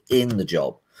it within the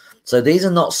job. So these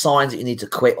are not signs that you need to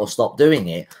quit or stop doing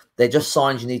it. They're just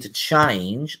signs you need to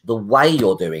change the way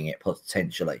you're doing it,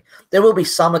 potentially. There will be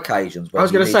some occasions where I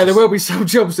was going to say there will be some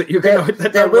jobs that you're going to.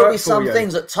 There will be some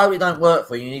things that totally don't work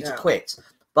for you. You need to quit,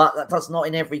 but that's not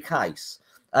in every case.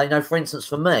 For instance,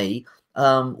 for me,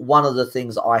 one of the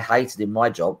things that I hated in my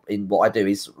job, in what I do,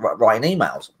 is writing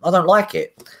emails. I don't like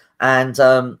it. And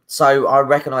so I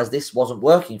recognized this wasn't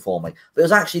working for me. But it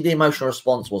was actually the emotional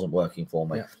response wasn't working for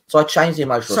me. Yeah. So I changed the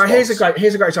emotional response. So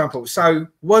here's a great example. So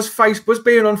was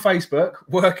being on Facebook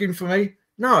working for me?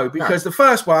 No, because the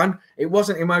first one, it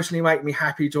wasn't emotionally making me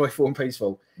happy, joyful, and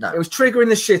peaceful. No. It was triggering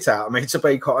the shit out of me, to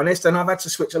be quite honest. And I've had to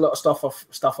switch a lot of stuff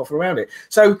off around it.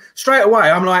 So straight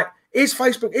away, I'm like, is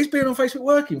being on Facebook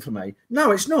working for me? No,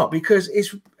 it's not, because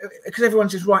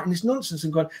everyone's just writing this nonsense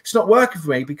and going, it's not working for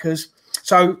me because.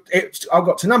 So I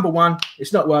got to number one.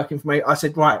 It's not working for me. I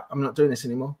said, right, I'm not doing this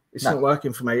anymore. It's not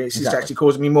working for me. It's just actually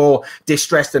causing me more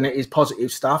distress than it is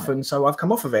positive stuff. And so I've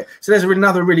come off of it. So there's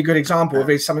another really good example of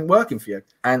is something working for you.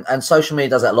 And social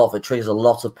media does that a lot. It triggers a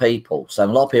lot of people. So a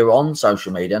lot of people are on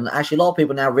social media, and actually a lot of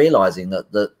people are now realizing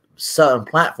that certain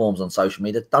platforms on social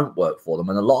media don't work for them,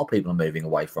 and a lot of people are moving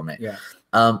away from it.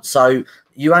 Yeah. So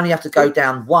you only have to go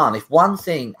down one. If one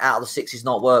thing out of the 6 is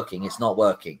not working, it's not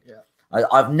working. Yeah.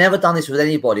 I've never done this with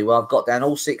anybody where I've got down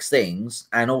all 6 things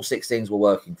and all 6 things were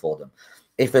working for them.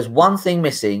 If there's one thing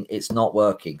missing, it's not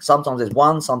working. Sometimes there's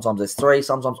 1, sometimes there's 3,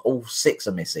 sometimes all 6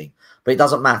 are missing. But it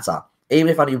doesn't matter. Even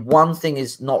if only one thing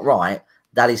is not right,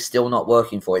 that is still not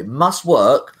working for it. It must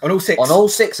work on all 6. On all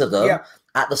 6 of them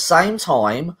at the same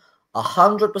time,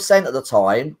 100% of the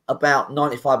time, about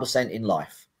 95% in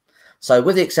life. So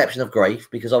with the exception of grief,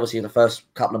 because obviously in the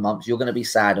first couple of months, you're going to be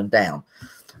sad and down.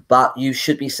 But you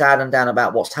should be sad and down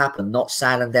about what's happened, not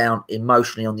sad and down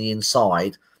emotionally on the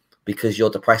inside because you're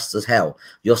depressed as hell.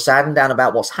 You're sad and down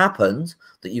about what's happened,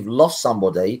 that you've lost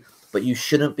somebody, but you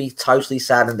shouldn't be totally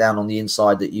sad and down on the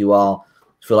inside that you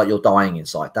feel like you're dying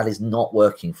inside. That is not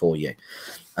working for you.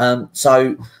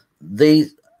 So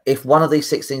if one of these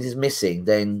 6 things is missing,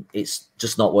 then it's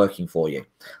just not working for you.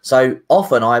 So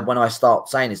often when I start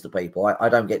saying this to people, I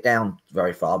don't get down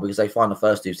very far because they find the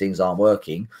first 2 things aren't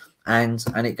working. And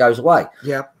it goes away.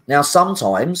 Yeah. Now,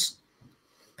 sometimes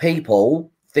people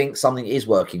think something is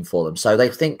working for them. So they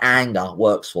think anger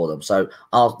works for them. So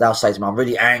they'll say to me, I'm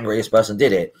really angry this person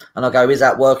did it. And I go, is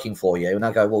that working for you? And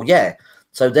I go, well, yeah.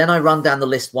 So then I run down the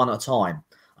list one at a time.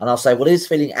 And I'll say, well, is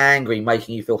feeling angry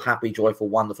making you feel happy, joyful,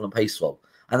 wonderful, and peaceful?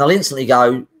 And they'll instantly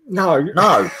go,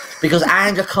 no, because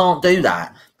anger can't do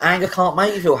that. Anger can't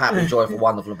make you feel happy, joyful,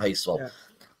 wonderful, and peaceful. Yeah.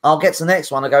 I'll get to the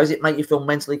next one. I go, does it make you feel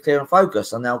mentally clear and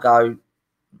focused? And they'll go,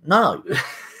 no,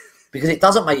 because it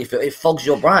doesn't make you feel, it fogs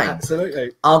your brain.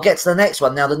 Absolutely. I'll get to the next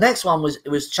one. Now, the next one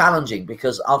was challenging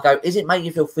because I'll go, is it make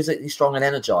you feel physically strong and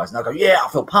energized? And I'll go, yeah, I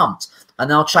feel pumped.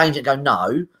 And then I'll change it and go,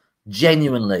 no,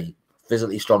 genuinely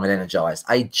physically strong and energized.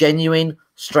 A genuine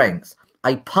strength,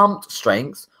 a pumped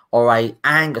strength, or a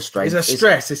anger strength. It's a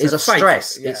stress. It's a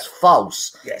stress. Yeah. It's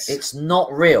false. Yes. It's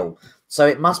not real. So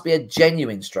it must be a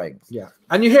genuine strength. Yeah.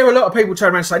 And you hear a lot of people turn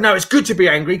around and say, no, it's good to be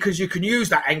angry because you can use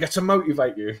that anger to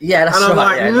motivate you. Yeah, that's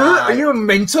right. And I'm like, are you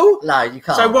mental? No, you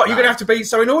can't. So what? You're going to have to be...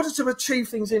 So in order to achieve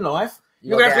things in life,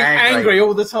 You're going to be angry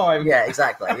all the time. Yeah,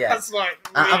 exactly. Yeah. That's like,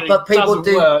 really but people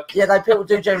do. work. Yeah, people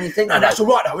do generally think that's all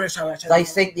right. Though. They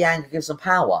think the anger gives them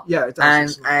power. Yeah, it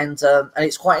does. And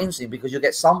it's quite interesting because you'll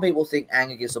get some people think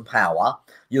anger gives them power.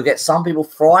 You'll get some people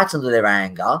frightened of their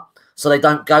anger, so they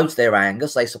don't go to their anger,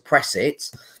 so they suppress it.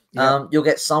 Yeah. You'll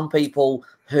get some people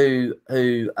who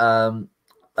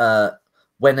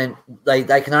when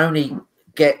they can only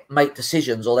make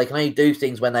decisions, or they can only do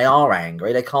things when they are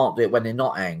angry. They can't do it when they're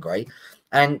not angry.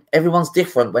 And everyone's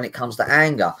different when it comes to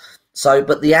anger. So,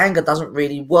 but the anger doesn't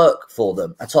really work for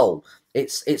them at all.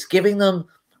 It's giving them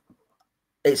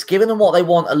what they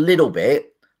want a little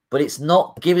bit, but it's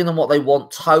not giving them what they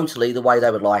want totally the way they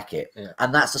would like it. Yeah.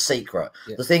 And that's the secret.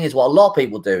 Yeah. The thing is, what a lot of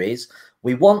people do is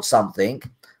we want something,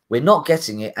 we're not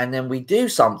getting it, and then we do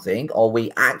something or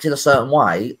we act in a certain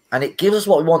way, and it gives us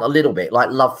what we want a little bit, like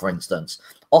love, for instance.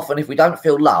 Often, if we don't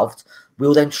feel loved,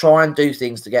 we'll then try and do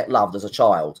things to get loved as a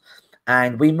child.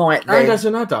 And we might then... And as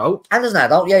an adult. And as an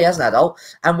adult, yeah, as an adult.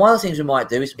 And one of the things we might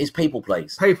do is people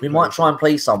please. We might try and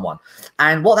please someone.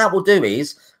 And what that will do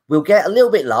is we'll get a little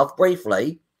bit loved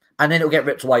briefly, and then it'll get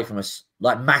ripped away from us,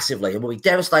 like massively, and we'll be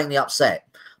devastatingly upset.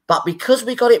 But because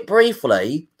we got it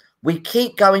briefly, we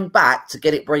keep going back to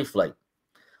get it briefly.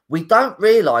 We don't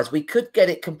realise we could get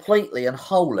it completely and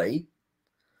wholly.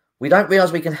 We don't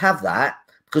realise we can have that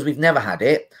because we've never had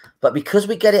it. But because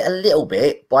we get it a little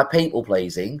bit by people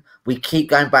pleasing, we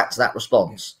keep going back to that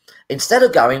response. Instead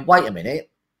of going, wait a minute,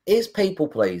 is people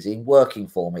pleasing working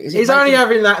for me? He's only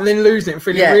having that and then losing it and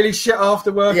feeling really shit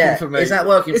after working for me. Is that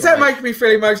working Is for that me? making me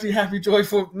feel emotionally happy,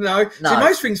 joyful? No. See,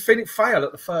 most things fail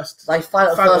at the first. They fail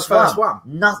at the first one.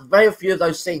 Very few of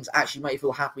those things actually make you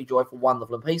feel happy, joyful,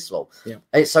 wonderful, and peaceful.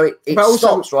 Yeah. So it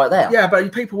stops right there. Yeah,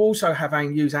 but people also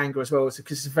use anger as well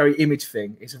because it's a very image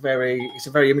thing. It's a very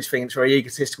image thing. It's a very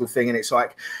egotistical thing, and it's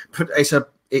like it's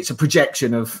a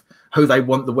projection of who they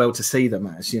want the world to see them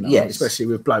as, especially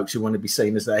with blokes who want to be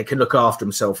seen as they can look after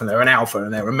themselves and they're an alpha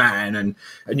and they're a man and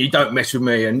you don't mess with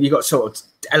me, and you got sort of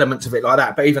elements of it like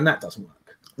that. But even that doesn't work.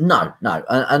 No.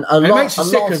 And it makes you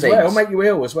sick as well. It'll make you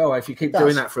ill as well if you keep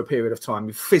doing that for a period of time.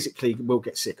 You physically will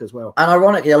get sick as well. And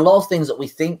ironically, a lot of things that we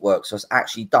think works for us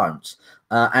actually don't.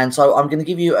 And so I'm going to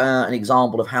give you an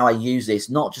example of how I use this,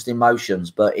 not just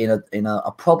emotions, but in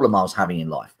a problem I was having in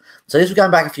life. So this was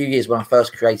going back a few years when I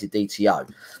first created DTO.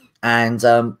 And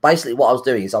basically what I was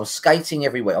doing is I was skating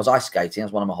everywhere. I was ice skating.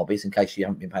 That's one of my hobbies, in case you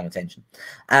haven't been paying attention.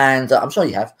 And I'm sure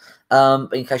you have.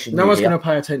 But in case you're no one's going to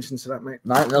pay attention to that, mate.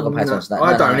 No, not going to pay attention to that.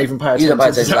 I don't even pay attention to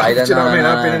that. Do you know what I mean?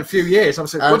 I've been in a few years. I'm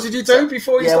saying, what did you do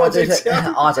before you started?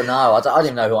 I don't know. I don't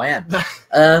even know who I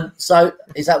am. So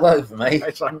is that working for me?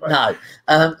 No.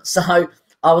 So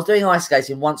I was doing ice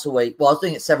skating once a week. Well, I was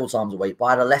doing it several times a week, but I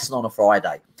had a lesson on a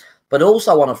Friday. But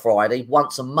also on a Friday,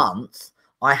 once a month,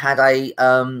 I had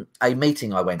a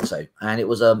meeting I went to, and it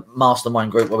was a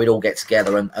mastermind group where we'd all get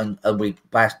together and we'd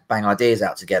bang ideas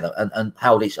out together and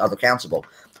hold each other accountable.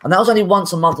 And that was only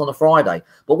once a month on a Friday.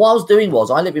 But what I was doing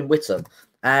was, I live in Witham,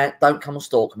 and don't come and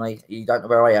stalk me. You don't know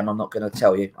where I am. I'm not going to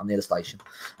tell you. I'm near the station.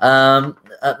 No,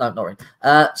 not really.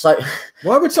 So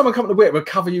why would someone come to Witham and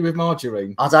cover you with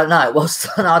margarine? I don't know. Well,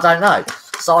 I don't know.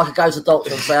 So I could go to the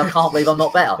doctor and say, I can't believe I'm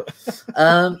not better.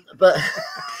 But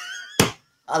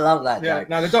I love that joke.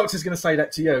 No, the doctor's going to say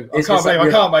that to you. I can't believe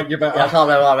I can't make you better. Yeah, I can't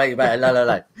believe I make you better.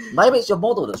 No. Maybe it's your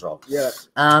model that's wrong. Yeah.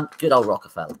 Good old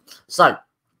Rockefeller. So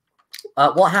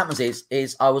what happens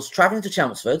is I was travelling to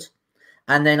Chelmsford,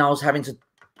 and then I was having to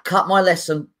cut my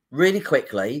lesson really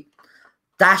quickly,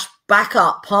 dash back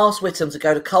up past Witham to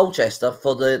go to Colchester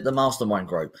for the mastermind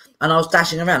group. And I was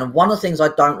dashing around. And one of the things I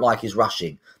don't like is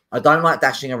rushing. I don't like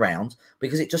dashing around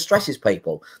because it just stresses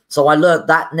people. So I learned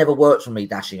that never works for me,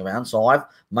 dashing around. So I've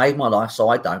made my life so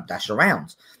I don't dash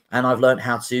around. And I've learned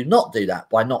how to not do that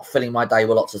by not filling my day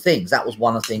with lots of things. That was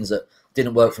one of the things that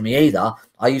didn't work for me either.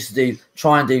 I used to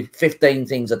try and do 15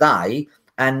 things a day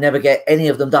and never get any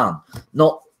of them done,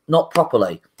 not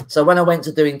properly. So when I went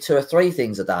to doing 2 or 3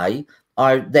 things a day,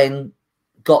 I then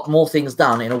got more things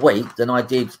done in a week than I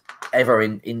did ever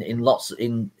in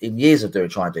years of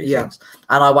trying to do things.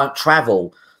 And I won't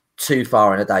travel too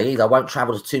far in a day either. I won't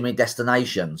travel to too many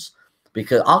destinations,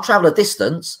 because I'll travel a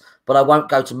distance, but I won't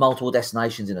go to multiple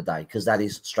destinations in a day because that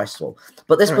is stressful.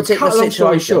 But this particular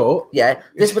situation,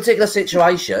 this particular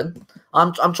situation,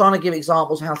 I'm trying to give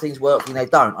examples of how things work when they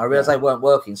don't. I realized they weren't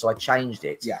working, so I changed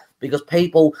it. Yeah. Because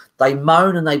people, they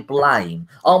moan and they blame.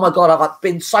 Oh my God, I've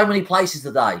been so many places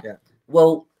today. Yeah.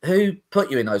 Well, who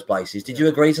put you in those places? Did you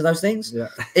agree to those things? Yeah.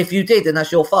 If you did, then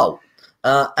that's your fault.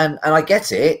 And I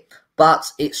get it, but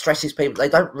it stresses people. They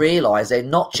don't realise they're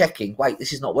not checking. Wait,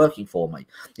 this is not working for me.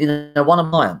 You know, one of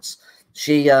my clients,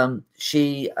 She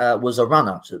was a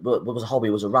runner. Was a hobby,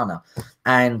 was a runner,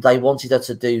 and they wanted her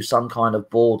to do some kind of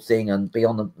board thing and be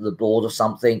on the board or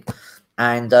something.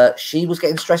 And she was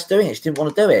getting stressed doing it. She didn't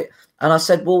want to do it. And I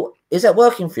said, well, is that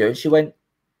working for you? And she went,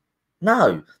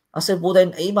 no. I said, well,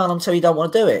 then email them until you don't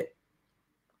want to do it.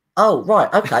 Oh,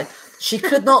 right. Okay. She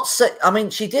could not say, I mean,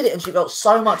 she did it and she felt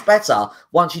so much better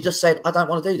once she just said, I don't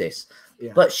want to do this.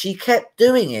 Yeah. But she kept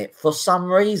doing it for some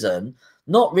reason,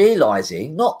 not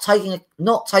realizing, not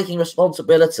taking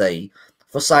responsibility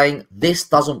for saying, this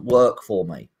doesn't work for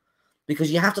me.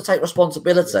 Because you have to take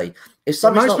responsibility. If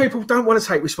most people don't want to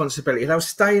take responsibility, they'll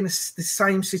stay in the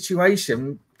same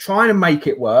situation, trying to make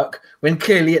it work when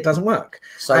clearly it doesn't work.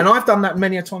 So, and I've done that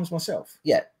many a times myself.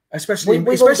 Yeah, especially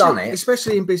we've all done it,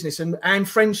 especially in business and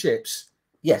friendships.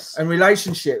 Yes, and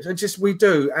relationships, and just we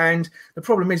do. And the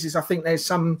problem is I think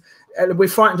there's we're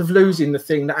frightened of losing the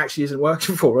thing that actually isn't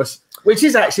working for us, which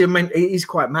is actually it is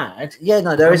quite mad. Yeah,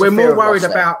 no, there is. We're more worried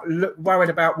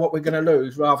about what we're going to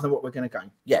lose rather than what we're going to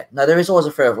gain. Yeah, no, there is always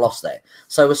a fear of loss there.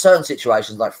 So with certain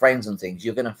situations like friends and things,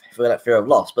 you're going to feel that fear of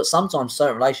loss. But sometimes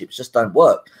certain relationships just don't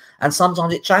work, and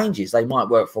sometimes it changes. They might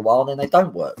work for a while, then they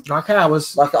don't work. Like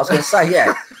ours. Like I was going to say,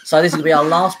 yeah. So this is going to be our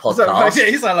last podcast.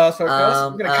 It is our last podcast.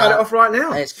 I'm going to cut it off right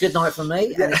now. It's good night for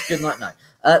me, and it's good night now.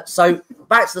 So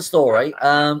back to the story.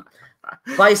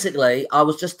 Basically, I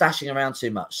was just dashing around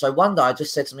too much. So one day I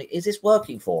just said to me, is this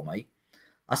working for me?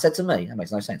 I said to me, that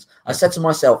makes no sense. I said to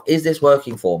myself, is this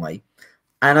working for me?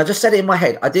 And I just said it in my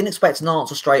head. I didn't expect an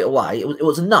answer straight away. It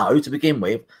was a no to begin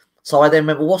with. So I then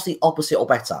went, well, what's the opposite or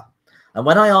better? And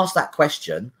when I asked that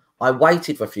question, I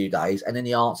waited for a few days and then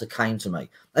the answer came to me.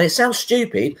 And it sounds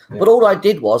stupid, but all I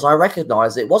did was I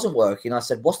recognized it wasn't working. I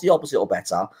said, what's the opposite or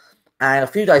better? And a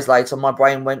few days later, my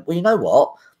brain went, well, you know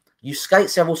what? You skate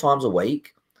several times a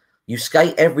week. You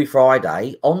skate every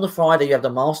Friday. On the Friday, you have the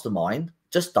mastermind.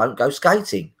 Just don't go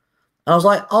skating. And I was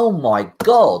like, oh, my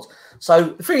God. So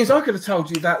the thing is, I could have told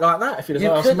you that like that if you'd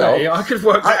have asked me. I could have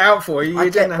worked that out for you.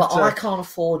 I can't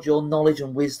afford your knowledge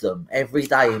and wisdom every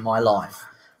day in my life.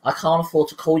 I can't afford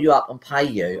to call you up and pay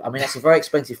you. I mean, that's a very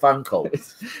expensive phone call.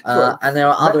 And there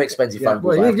are other expensive phone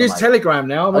calls. Well, you use Telegram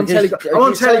now. I'm on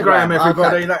Telegram,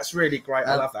 everybody. Okay. That's really great.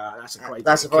 I love that.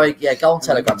 That's a great go on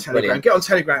Telegram. Get on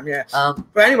Telegram, yeah.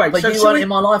 But anyway. But you weren't in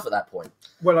my life at that point.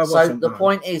 Well, I wasn't. So the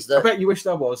point is that... I bet you wished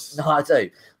I was. No, I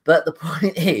do. But the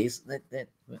point is...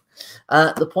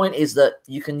 that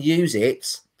you can use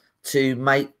it to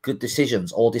make good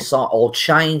decisions or decide or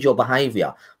change your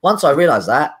behavior. Once I realized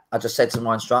that, I just said to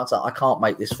my instructor, I can't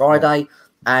make this Friday.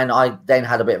 And I then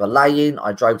had a bit of a lay-in.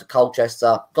 I drove to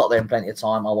Colchester, got there in plenty of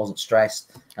time. I wasn't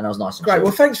stressed, and I was nice and great. chill.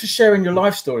 Well, thanks for sharing your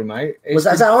life story, mate. Is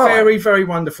that all right? Very, very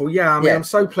wonderful. Yeah, I mean, I'm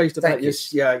so pleased about your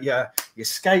skating.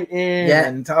 Yeah,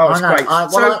 and it's great.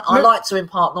 I like to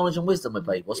impart knowledge and wisdom with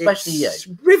people, especially you. It's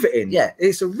riveting. Yeah,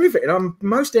 it's a riveting. I'm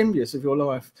most envious of your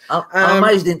life. I'm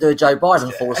amazed you didn't do a Joe Biden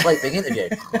and fall asleep being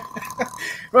interviewed.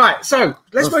 Right, so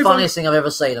let's move on. The funniest thing I've ever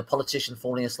seen, a politician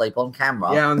falling asleep on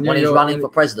camera when he's running for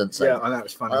presidency. Yeah, I know,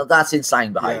 it's funny. That's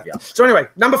insane behaviour. Yeah. So anyway,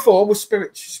 number 4 was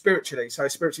spiritually. So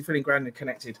spiritually feeling grounded and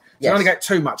connected. So I don't want to get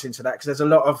too much into that because there's a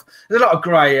lot of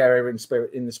grey area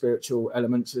in the spiritual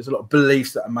elements. There's a lot of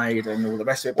beliefs that are made and all the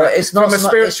rest of it. But it's not from a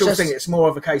spiritual thing. It's more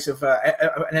of a case of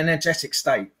an energetic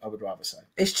state, I would rather say.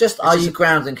 It's just, are you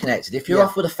grounded and connected? If you're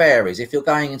off with the fairies, if you're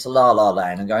going into La La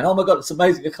Land and going, oh my God, it's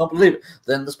amazing, I can't believe it,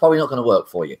 then that's probably not going to work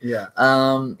for you. Yeah.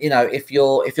 If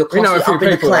you're constantly up in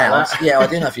the clouds, I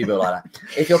do know a few people like that.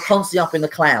 If you're constantly up in the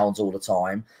clouds all the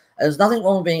time, there's nothing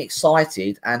wrong with being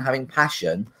excited and having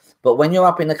passion, but when you're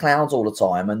up in the clouds all the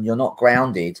time and you're not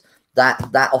grounded,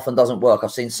 that often doesn't work.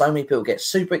 I've seen so many people get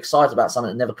super excited about something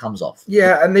that never comes off.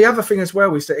 Yeah, and the other thing as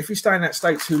well is that if you stay in that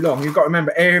state too long, you've got to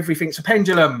remember everything's a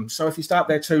pendulum. So if you start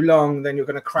there too long, then you're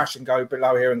going to crash and go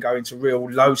below here and go into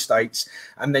real low states.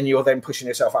 And then you're then pushing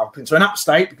yourself up into an up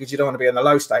state because you don't want to be in the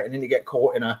low state. And then you get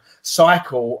caught in a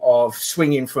cycle of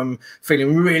swinging from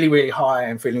feeling really, really high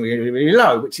and feeling really, really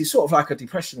low, which is sort of like a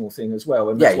depressional thing as well.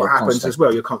 And that's what happens as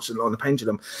well. You're constantly on the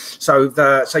pendulum. So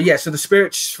the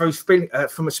spirit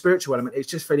from a spiritual element, it's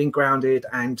just feeling grounded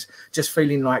and just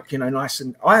feeling like, nice.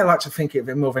 And I like to think of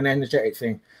it more of an energetic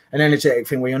thing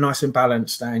where you're nice and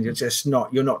balanced and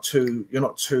you're not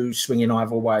too swinging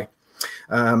either way.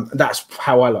 That's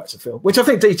how I like to feel, which I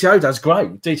think DTO does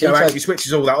great. DTO actually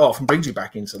switches all that off and brings you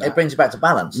back into that. It brings you back to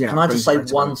balance. Can I just say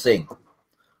one thing?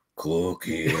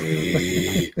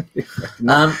 Cookie.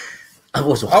 I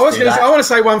want to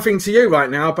say one thing to you right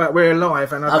now, but we're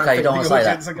live, and I don't want to say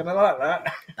that. Are going to like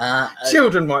that.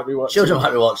 Children might be watching.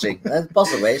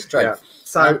 Possibly, it's true. Yeah.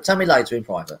 So tell me later in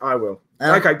private. I will.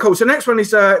 Okay, cool. So next one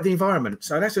is the environment.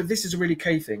 So this is a really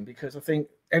key thing, because I think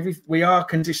we are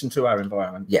conditioned to our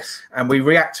environment. Yes. And we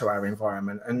react to our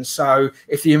environment. And so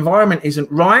if the environment isn't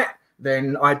right,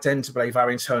 then I tend to believe our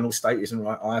internal state isn't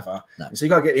right either. No. So you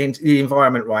got to get the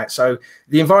environment right. So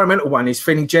the environmental one is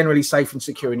feeling generally safe and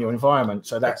secure in your environment.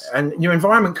 So that, and your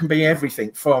environment can be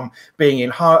everything from being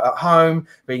at home,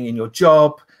 being in your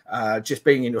job, just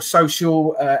being in your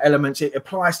social elements. It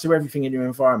applies to everything in your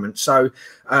environment. So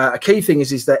a key thing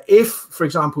is that if, for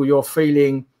example, you're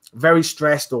feeling very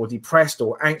stressed or depressed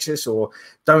or anxious or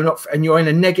and you're in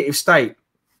a negative state,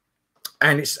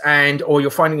 or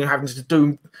you're finding you're having to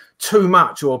do too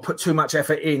much or put too much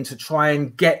effort in to try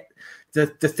and get the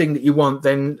thing that you want,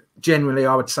 then generally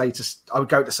I would go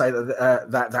to say that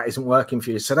that isn't working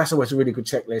for you. So that's always a really good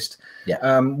checklist.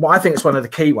 Yeah. Well, I think it's one of the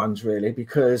key ones, really,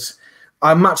 because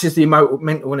much as the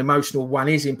mental and emotional one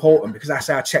is important, because that's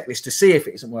our checklist to see if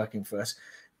it isn't working for us,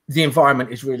 the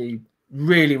environment is really,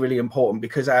 really important,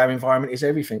 because our environment is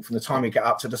everything from the time we get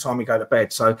up to the time we go to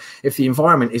bed. So if the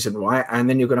environment isn't right, and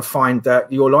then you're going to find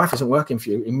that your life isn't working for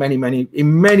you in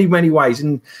many ways.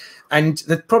 And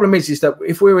the problem is that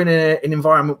if we're in an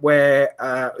environment where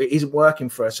it isn't working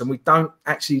for us and we don't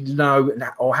actually know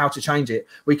or how to change it,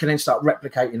 we can then start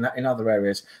replicating that in other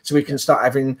areas. So we can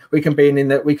start we could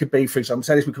be, for example,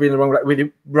 say this, we could be in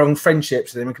the wrong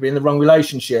friendships, then we could be in the wrong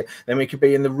relationship, then we could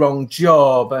be in the wrong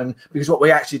job. And because what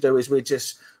we actually do is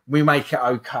we make it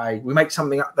okay. We make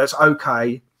something up that's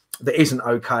okay that isn't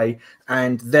okay,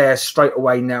 and there straight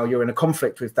away now you're in a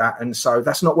conflict with that, and so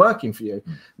that's not working for you.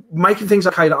 Making things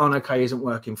okay that aren't okay isn't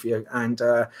working for you, and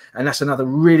that's another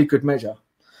really good measure.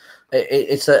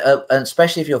 It's and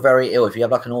especially if you're very ill, if you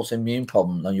have like an autoimmune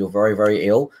problem and you're very, very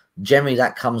ill, generally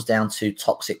that comes down to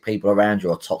toxic people around you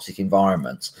or toxic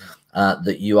environments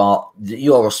that you are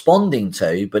responding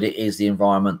to. But it is the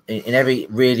environment. In every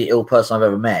really ill person I've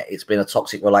ever met, it's been a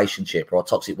toxic relationship or a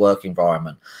toxic work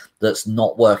environment that's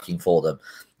not working for them.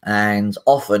 And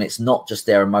often it's not just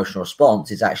their emotional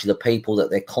response, it's actually the people that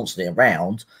they're constantly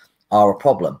around are a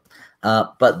problem.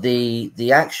 But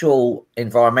the actual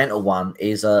environmental one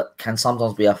can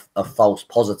sometimes be a false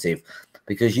positive,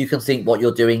 because you can think what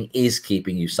you're doing is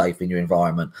keeping you safe in your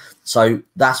environment. So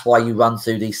that's why you run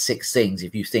through these 6 things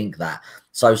if you think that.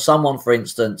 So someone, for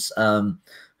instance,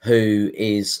 who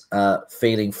is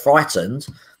feeling frightened,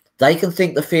 they can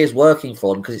think the fear is working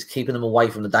for them because it's keeping them away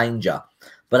from the danger.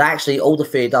 But actually, all the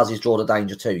fear does is draw the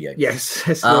danger to you.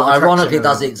 Yes. Ironically, it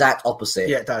does the exact opposite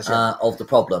it does, of the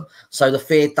problem. So the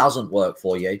fear doesn't work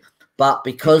for you. But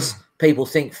because people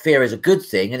think fear is a good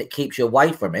thing and it keeps you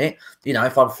away from it,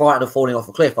 if I'm frightened of falling off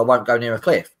a cliff, I won't go near a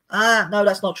cliff. No,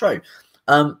 that's not true.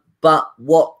 So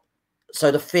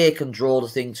the fear can draw the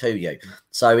thing to you.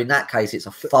 So in that case, it's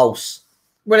a false.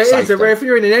 Well, it is. If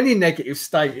you're in any negative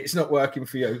state, it's not working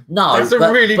for you. No, that's a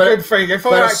really good thing. If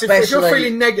you're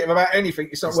feeling negative about anything,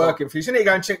 it's not working for you. So you need to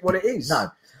go and check what it is. No,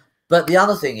 but the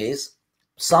other thing is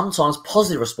sometimes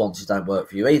positive responses don't work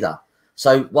for you either.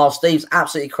 So while Steve's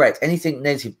absolutely correct, anything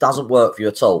negative doesn't work for you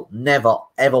at all. Never,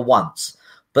 ever once.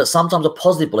 But sometimes a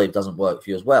positive belief doesn't work for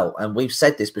you as well. And we've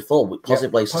said this before.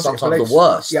 Positive beliefs are sometimes the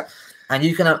worst. Yeah. And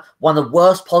you can have one of the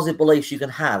worst positive beliefs you can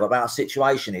have about a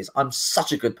situation is, I'm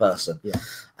such a good person.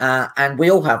 Yeah. And we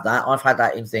all have that. I've had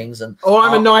that in things. I'm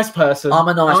a nice person. I'm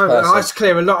a nice person. It's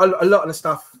clear. A lot of the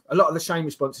stuff, a lot of the shame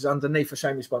responses underneath the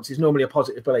shame response is normally a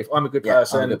positive belief. I'm a good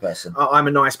person. I'm a good person. I'm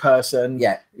a nice person.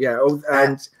 Yeah. Yeah.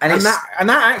 And that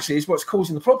actually is what's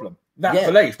causing the problem.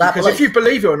 Belief. Because if you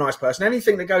believe you're a nice person,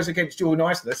 anything that goes against your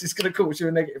niceness is going to cause you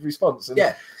a negative response.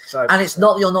 And it's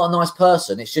not that you're not a nice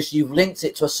person. It's just you've linked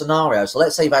it to a scenario. So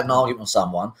let's say you've had an argument with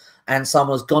someone and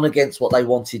someone's gone against what they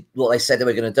wanted, what they said they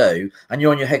were going to do. And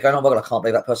you're on your head going, oh my God, I can't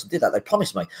believe that person did that. They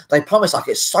promised me. They promised, like,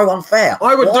 it's so unfair.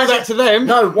 I would do that to them.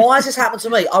 No, why has this happened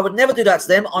to me? I would never do that to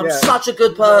them. I'm such a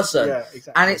good person. Yeah,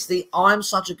 exactly. And it's the I'm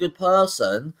such a good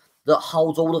person that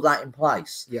holds all of that in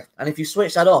place. Yeah. And if you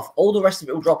switch that off, all the rest of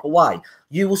it will drop away.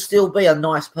 You will still be a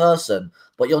nice person,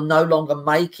 but you're no longer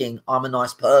making I'm a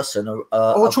nice person or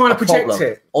trying to project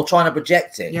it. Or trying to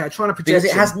project it. Yeah, trying to project because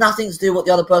it has nothing to do with what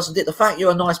the other person did. The fact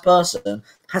you're a nice person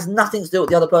has nothing to do with what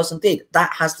the other person did.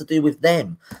 That has to do with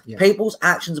them. Yeah. People's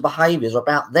actions and behaviours are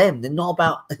about them. They're not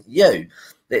about you.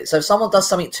 So if someone does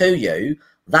something to you,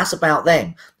 that's about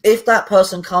them. If that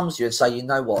person comes to you and say, you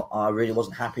know what, I really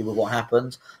wasn't happy with what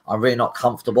happened. I'm really not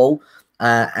comfortable.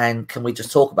 And can we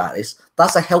just talk about this?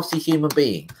 That's a healthy human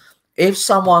being. If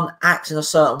someone acts in a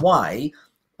certain way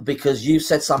because you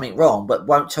said something wrong but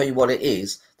won't tell you what it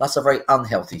is, that's a very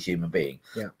unhealthy human being.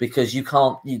 Yeah. Because you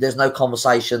can't. There's no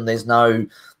conversation. There's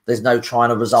There's no trying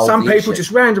to resolve. Some the people issue.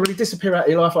 just randomly disappear out of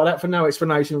your life like that for no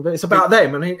explanation, but it's about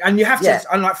them, and you have to. Yeah.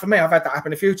 And like for me, I've had that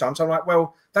happen a few times. I'm like,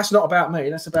 well, that's not about me.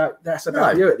 That's about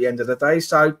No. you at the end of the day.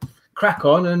 So crack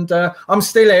on, and I'm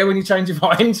still here when you change your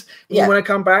mind. When you want to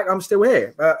come back, I'm still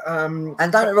here. But and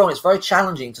don't get me wrong, it's very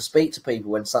challenging to speak to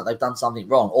people when they've done something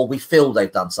wrong, or we feel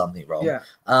they've done something wrong. Yeah.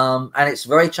 And it's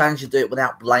very challenging to do it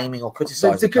without blaming or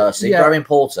criticising the person. Yeah. Very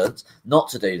important not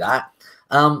to do that.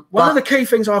 One of the key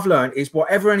things I've learned is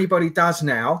whatever anybody does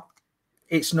now,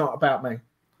 it's not about me.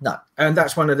 No. And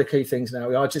that's one of the key things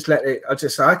now. I just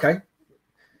say, okay.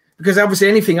 Because obviously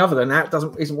anything other than that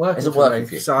isn't working for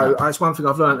me. So that's one thing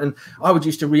I've learned. And I would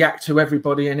used to react to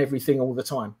everybody and everything all the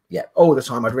time. Yeah. All the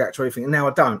time I'd react to everything. And now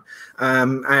I don't.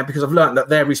 And because I've learned that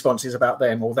their response is about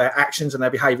them, or their actions and their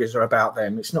behaviours are about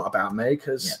them. It's not about me,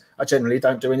 because I generally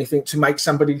don't do anything to make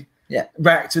somebody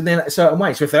react in a certain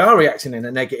way. So if they are reacting in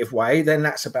a negative way, then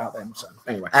that's about them. So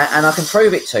anyway. And I can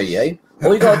prove it to you.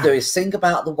 All you got to do is think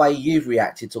about the way you've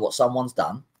reacted to what someone's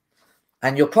done.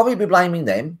 And you'll probably be blaming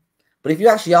them. But if you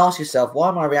actually ask yourself, why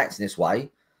am I reacting this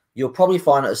way? You'll probably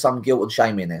find that there's some guilt and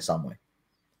shame in there somewhere.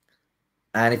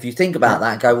 And if you think about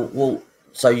that and go, well,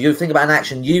 so you think about an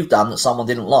action you've done that someone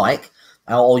didn't like,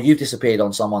 or you've disappeared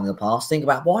on someone in the past, think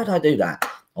about, why did I do that?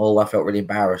 Oh, I felt really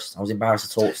embarrassed. I was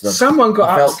embarrassed to talk to them. Someone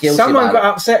got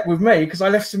upset with me because I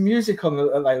left some music on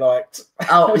that they liked.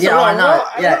 Oh, yeah, I know.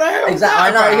 Yeah,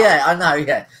 exactly. I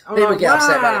know. People get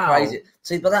upset about it crazy.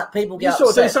 See, but that people get upset. You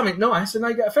sort of do something nice and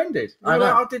they get offended. I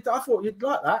thought you'd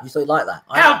like that. You thought you'd like that.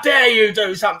 How dare you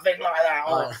do something like that?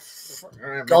 Oh,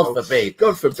 God forbid.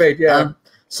 God forbid, yeah.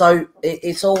 So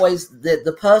it's always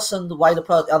the person, the way the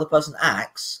other person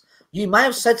acts. You may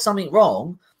have said something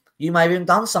wrong. You may have even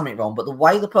done something wrong, but the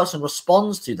way the person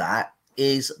responds to that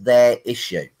is their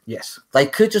issue. Yes. They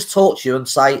could just talk to you and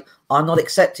say, I'm not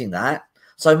accepting that.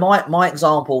 So my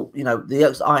example,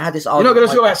 I had this. You're not going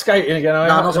to talk about skating again, are you?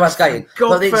 No, I'm not talking about skating.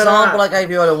 But the example I gave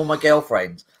you earlier with my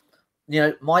girlfriend,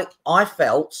 I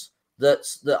felt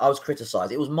that I was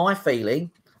criticised. It was my feeling.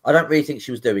 I don't really think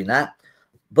she was doing that.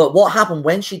 But what happened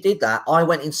when she did that, I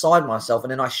went inside myself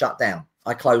and then I shut down.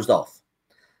 I closed off.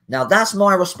 Now, that's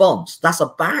my response. That's a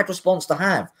bad response to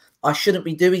have. I shouldn't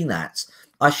be doing that.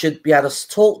 I should be able to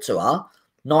talk to her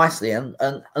nicely and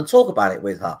talk about it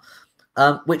with her,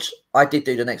 which I did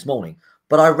do the next morning.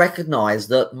 But I recognised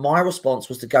that my response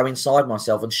was to go inside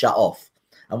myself and shut off.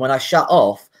 And when I shut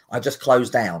off, I just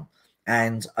closed down.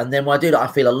 And then when I do that, I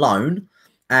feel alone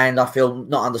and I feel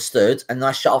not understood. And then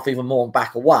I shut off even more and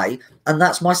back away. And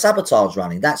that's my sabotage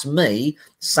running. That's me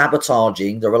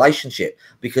sabotaging the relationship,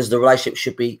 because the relationship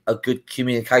should be a good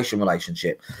communication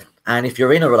relationship. And if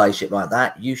you're in a relationship like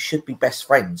that, you should be best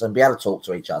friends and be able to talk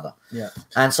to each other. Yeah.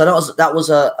 And so that was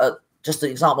just an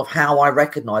example of how I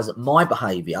recognise that my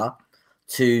behaviour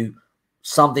to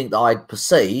something that I'd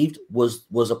perceived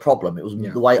was a problem. It was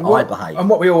the way I behaved. And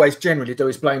what we always generally do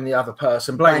is blame the other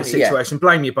person, blame the situation,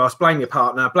 blame your boss, blame your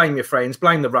partner, blame your friends,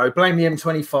 blame the road, blame the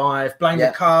M25, blame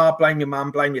your car, blame your mum,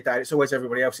 blame your dad. It's always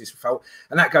everybody else's fault.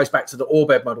 And that goes back to the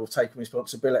Orbed model of taking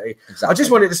responsibility. Exactly. I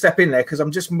just wanted to step in there because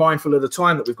I'm just mindful of the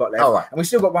time that we've got left. All right. And we've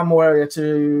still got one more area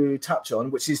to touch on,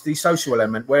 which is the social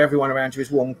element, where everyone around you is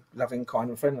warm, loving, kind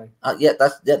and friendly.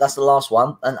 That's the last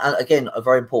one. And again, a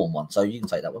very important one. So you can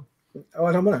take that one. Oh,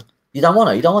 I don't want to. You don't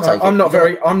want to. You don't want to take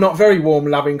it. I'm not very warm,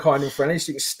 loving, kind, and friendly. So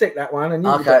you can stick that one. And you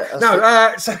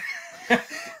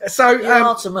so you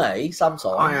are to me sometimes.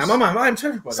 I am to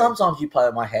everybody. Sometimes you play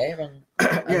with my hair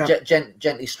and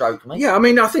gently stroke me. Yeah, I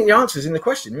mean, I think the answer's in the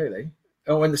question, really,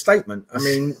 or in the statement. I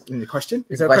mean, in the question.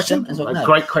 Is there a question? No.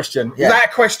 Great question. Yeah. Is that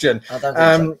a question? I don't think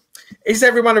so. Is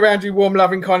everyone around you warm,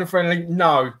 loving, kind, and friendly?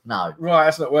 No. Right,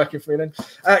 that's not working for me then.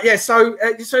 So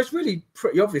it's really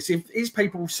pretty obvious. Is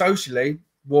people socially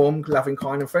warm, loving,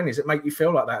 kind, and friendly? Does it make you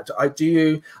feel like that?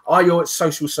 Are your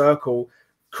social circle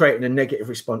creating a negative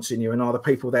response in you? And are the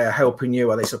people there helping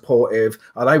you? Are they supportive?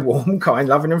 Are they warm, kind,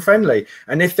 loving, and friendly?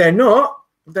 And if they're not,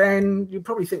 then you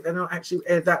probably think they're not actually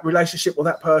that relationship or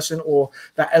that person or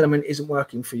that element isn't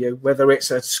working for you. Whether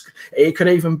it could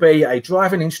even be a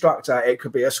driving instructor, it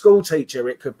could be a school teacher,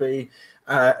 it could be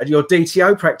your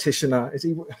DTO practitioner.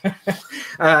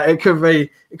 It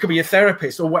could be a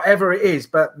therapist or whatever it is.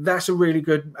 But that's a really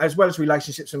good, as well as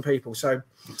relationships and people. So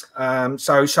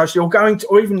you're going to,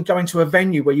 or even going to a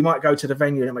venue where you might go to the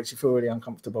venue and it makes you feel really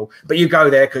uncomfortable, but you go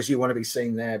there because you want to be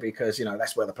seen there because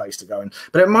that's where the place to go.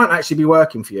 But it might actually be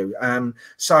working for you.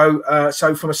 So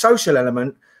from a social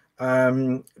element,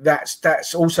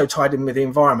 that's also tied in with the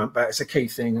environment, but it's a key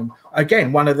thing. And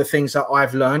again, one of the things that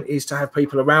I've learned is to have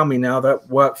people around me now that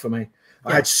work for me.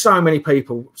 I had so many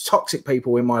people, toxic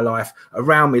people in my life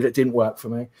around me that didn't work for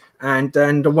me. And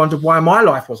I wondered why my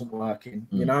life wasn't working,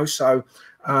 you know? So,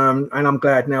 and I'm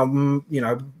glad now, you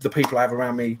know, the people I have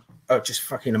around me are just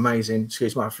fucking amazing,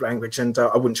 excuse my language, and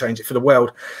I wouldn't change it for the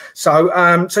world. So,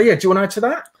 so yeah, do you want to add to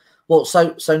that? Well,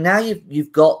 so now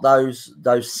you've got those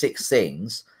 6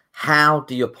 things. How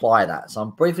do you apply that? So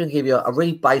I'm briefly going to give you a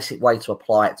really basic way to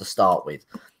apply it to start with.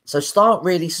 So start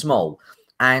really small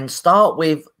and start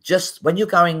with just when you're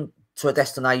going to a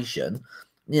destination,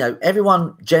 you know,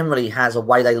 everyone generally has a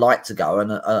way they like to go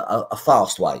and a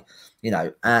fast way, you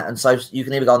know, and so you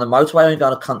can either go on the motorway or you go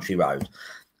on a country road.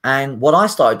 And what I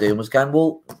started doing was going,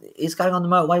 well, is going on the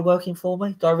motorway working for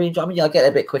me? Do I really enjoy? I mean, yeah, I get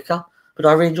there a bit quicker, but do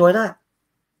I really enjoy that?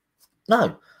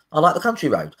 No, I like the country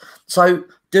road. So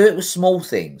do it with small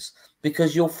things,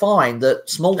 because you'll find that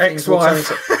small things will turn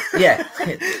into, yeah.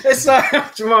 It's like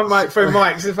my mate through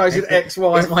Mike's supposed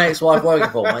ex-wife. It's my ex-wife working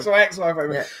for me. That's my ex-wife.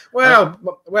 Yeah. Well,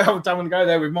 don't want to go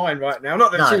there with mine right now.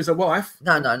 Not that she was a wife.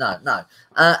 No.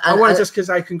 I want to just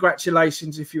say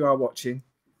congratulations if you are watching.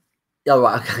 Oh,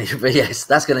 right, okay. But yes,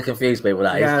 that's going to confuse people,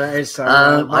 that is. Yeah, that is. So,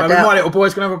 my little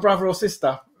boy's going to have a brother or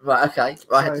sister. Right, okay.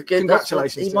 Right, so, good.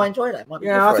 Congratulations. He might enjoy that.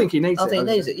 I think he needs it. I think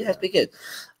he needs it. Yeah, it's be good.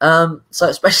 So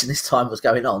especially this time what's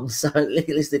going on. So at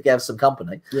least they have some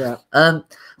company. Yeah.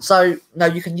 So no,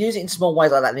 you can use it in small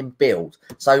ways like that and then build.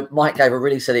 So Mike gave a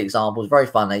really silly example. It's very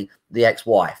funny. The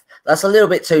ex-wife. That's a little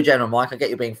bit too general, Mike. I get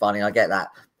you being funny. I get that.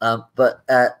 But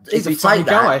if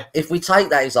we take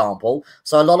that example,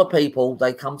 so a lot of people,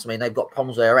 they come to me and they've got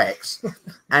problems with their ex,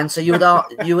 and so you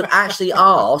would actually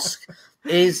ask,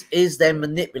 is them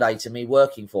manipulating me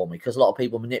working for me? Because a lot of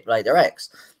people manipulate their ex.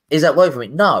 Is that working for me?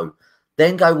 No.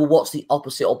 Then go, well, what's the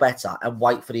opposite or better, and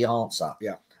wait for the answer.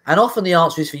 Yeah. And often the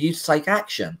answer is for you to take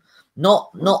action.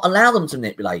 Not allow them to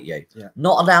manipulate you. Yeah.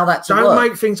 Not allow that to don't work.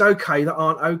 make things okay that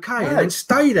aren't okay, and then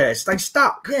stay there, stay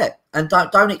stuck. Yeah, and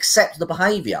don't accept the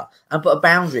behaviour and put a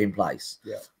boundary in place.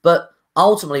 Yeah. But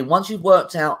ultimately, once you've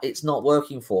worked out it's not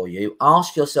working for you,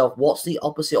 ask yourself what's the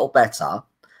opposite or better,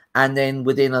 and then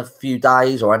within a few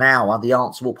days or an hour, the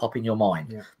answer will pop in your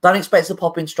mind. Yeah. Don't expect it to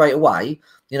pop in straight away.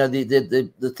 You know,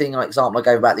 the thing, example I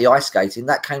gave about the ice skating,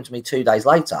 that came to me 2 days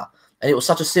later, and it was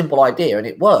such a simple idea and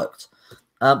it worked.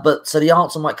 But so the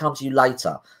answer might come to you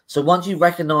later. So once you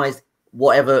recognise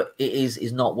whatever it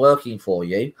is not working for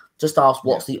you, just ask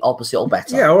what's the opposite or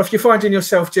better. Yeah, or if you're finding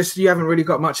yourself you haven't really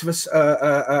got much of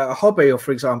a hobby, or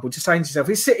for example, just saying to yourself,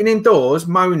 he's sitting indoors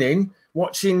moaning,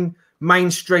 watching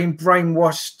mainstream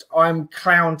brainwashed I'm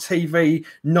clown TV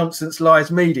nonsense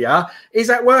lies media, is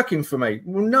that working for me?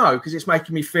 Well, no, because it's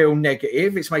making me feel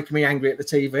negative, it's making me angry at the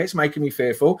TV, it's making me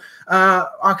fearful.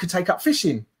 I could take up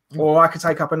fishing, or I could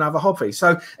take up another hobby.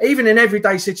 So even in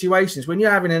everyday situations, when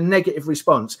you're having a negative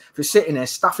response, if you're sitting there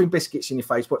stuffing biscuits in your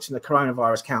face, watching the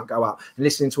coronavirus count go up and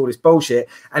listening to all this bullshit,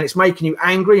 and it's making you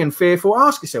angry and fearful,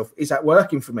 ask yourself, is that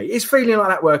working for me? Is feeling like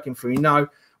that working for me? No.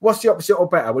 What's the opposite or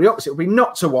better? Well, the opposite would be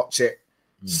not to watch it.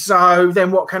 So then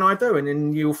what can I do? And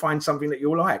then you'll find something that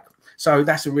you'll like. So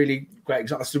that's a really great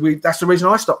example. That's the reason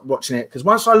I stopped watching it, because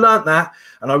once I learned that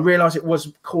and I realised it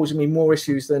was causing me more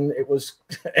issues than it was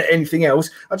anything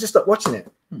else, I just stopped watching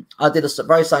it. I did the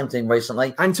very same thing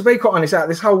recently. And to be quite honest, out of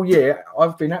this whole year,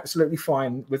 I've been absolutely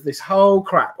fine with this whole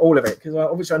crap, all of it, because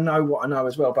obviously I know what I know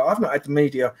as well. But I've not had the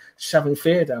media shoving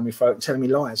fear down my throat and telling me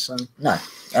lies. So no,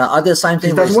 I did the same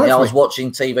thing recently. I was watching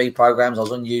TV programs. I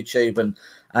was on YouTube and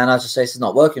I just said, this is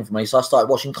not working for me. So I started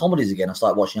watching comedies again. I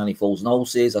started watching Only Fools and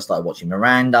Horses. I started watching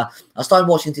Miranda. I started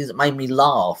watching things that made me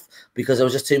laugh, because there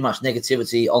was just too much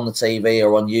negativity on the TV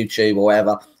or on YouTube or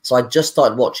whatever. So I just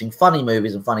started watching funny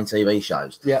movies and funny TV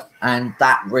shows. Yeah. And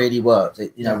that really worked.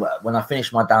 When I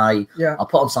finished my day, I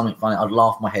put on something funny, I'd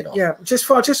laugh my head off. Yeah. Just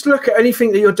look at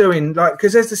anything that you're doing, like,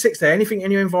 because there's the 6 there, anything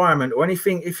in your environment, or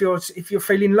anything if you're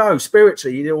feeling low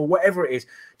spiritually or whatever it is,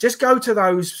 just go to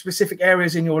those specific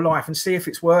areas in your life and see if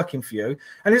it's working for you.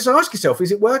 And just ask yourself,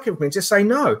 is it working for me? Just say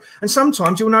no. And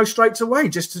sometimes you'll know straight away,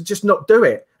 just not do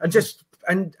it, and just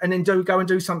and then go and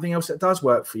do something else that does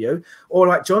work for you. Or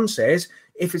like John says,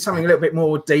 if it's something a little bit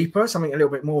more deeper, something a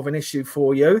little bit more of an issue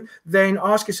for you, then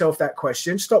ask yourself that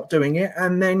question, stop doing it,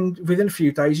 and then within a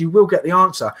few days you will get the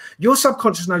answer. Your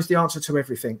subconscious knows the answer to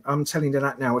everything. I'm telling you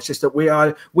that now. It's just that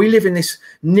we live in this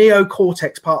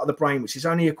neocortex part of the brain, which is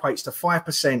only equates to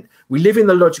 5%. We live in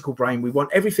the logical brain. We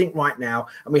want everything right now,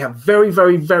 and we have very,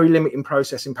 very, very limiting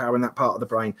processing power in that part of the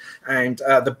brain. And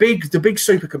the big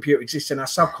supercomputer exists in our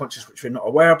subconscious, which we're not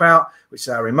aware about, which is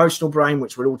our emotional brain,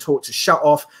 which we're all taught to shut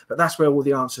off. But that's where all all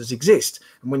the answers exist.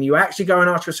 And when you actually go and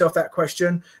ask yourself that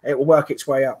question, it will work its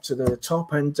way up to the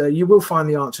top, and you will find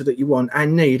the answer that you want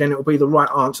and need, and it will be the right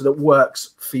answer that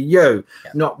works for you,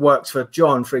 not works for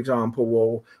John, for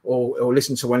example, or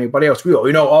listen to anybody else. I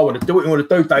want to do what you want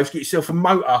to do, Dave. Get yourself a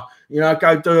motor,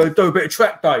 go do a bit of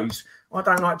track days. I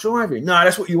don't like driving. No,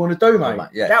 that's what you want to do, mate.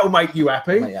 That will make you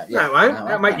happy. No, it won't.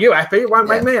 That'll make you happy. It won't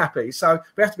make me happy. So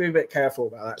we have to be a bit careful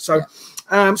about that. So,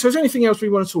 so is there anything else we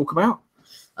want to talk about?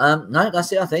 No,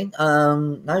 that's it, I think.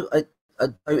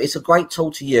 It's a great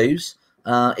tool to use.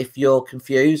 If you're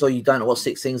confused or you don't know what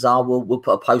 6 things are, we'll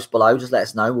put a post below. Just let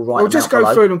us know. We'll just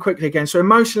go through them quickly again. So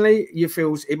emotionally,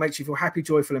 it makes you feel happy,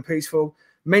 joyful, and peaceful.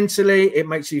 Mentally, it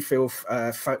makes you feel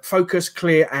focused,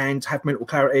 clear, and have mental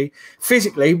clarity.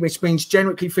 Physically, which means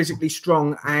generally physically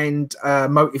strong and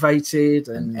motivated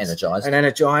and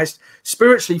energized.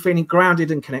 Spiritually, feeling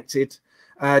grounded and connected.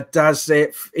 Does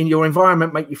it in your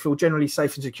environment make you feel generally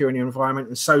safe and secure in your environment?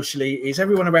 And socially, is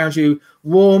everyone around you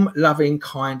warm, loving,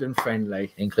 kind, and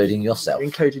friendly, including yourself?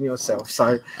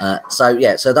 So those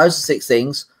are 6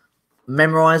 things.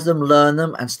 Memorize them, learn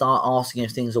them, and start asking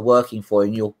if things are working for you.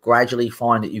 And you'll gradually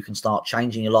find that you can start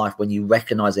changing your life when you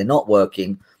recognize they're not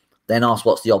working. Then ask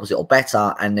what's the opposite or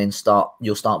better, and then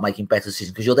you'll start making better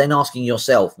decisions, because you're then asking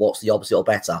yourself what's the opposite or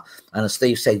better. And as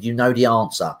Steve said, you know the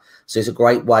answer. So it's a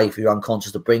great way for your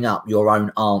unconscious to bring up your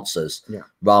own answers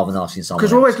rather than asking someone.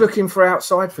 Because we're always looking for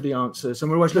outside for the answers,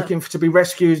 and we're always looking to be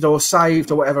rescued or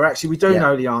saved or whatever. Actually, we do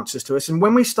know the answers to us. And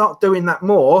when we start doing that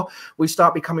more, we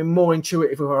start becoming more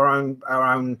intuitive of our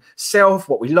own self,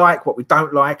 what we like, what we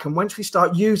don't like. And once we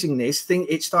start using this thing,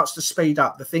 it starts to speed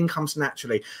up. The thing comes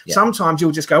naturally. Sometimes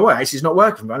you'll just go, well, this is not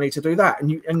working. I need to do that.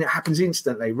 And it happens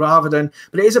instantly but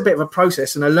it is a bit of a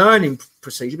process and a learning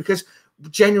procedure, because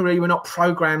generally we're not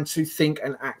programmed to think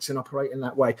and act and operate in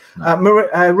that way.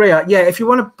 Maria, if you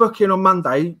want to book in on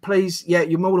Monday, please,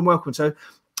 you're more than welcome to.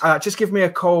 Just give me a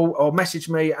call or message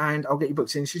me and I'll get you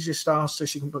booked in. She's just asked so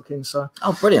she can book in. So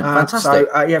brilliant, fantastic.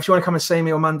 So if you want to come and see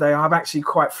me on Monday, I'm actually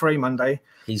quite free Monday.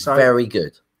 He's very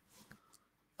good.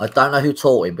 I don't know who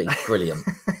taught him, but he's brilliant.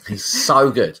 He's so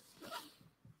good.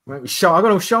 Maybe shy. I've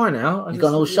gone all shy now. You've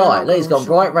gone all shy. Lee's gone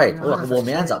bright red. I can warm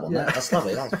my hands up on that. That's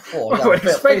lovely. That's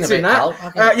expecting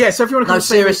that. So if you want to come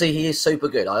seriously, he is super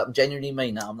good. I genuinely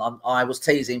mean that. I was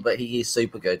teasing, but he is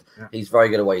super good. He's very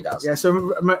good at what he does.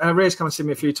 So Maria's come and seen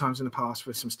me a few times in the past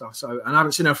with some stuff. So, and I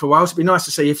haven't seen her for a while. So it'd be nice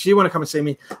to see. If you want to come and see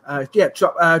me,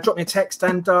 drop me a text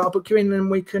and I'll book you in, and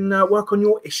we can work on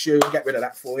your issue and get rid of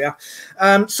that for you.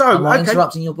 Am I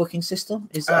interrupting your booking system?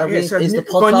 Is the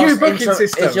podcast new booking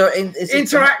system?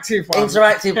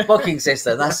 Interactive booking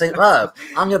system. That's superb.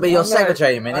 I'm going to be your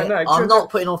secretary in a minute. I'm not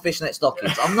putting on fishnet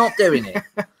stockings. I'm not doing it.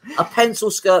 A pencil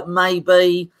skirt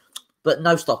maybe, but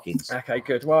no stockings. Okay,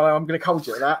 good. Well, I'm going to hold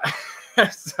you to that.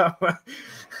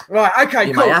 Right. Okay.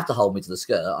 You may have to hold me to the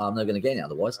skirt. I'm not going to get any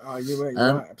otherwise. Oh, you're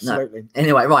right. Absolutely. No.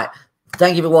 Anyway, right.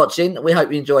 Thank you for watching. We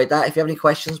hope you enjoyed that. If you have any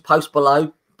questions, post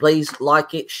below. Please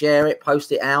like it, share it,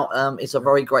 post it out. It's a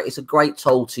great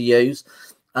tool to use.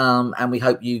 And we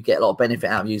hope you get a lot of benefit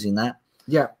out of using that.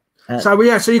 So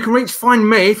you can find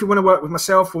me if you want to work with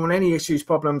myself on any issues,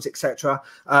 problems, etc.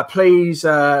 Please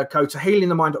go to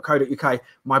healingthemind.co.uk,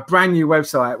 my brand new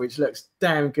website, which looks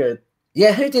damn good.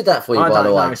 Yeah, who did that for you, by the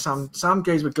way? I don't know. Some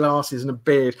guys with glasses and a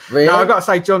beard. Really? Now, I've got to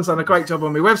say, John's done a great job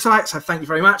on my website, so thank you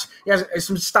very much. There's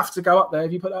some stuff to go up there.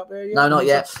 Have you put it up there yet? No, not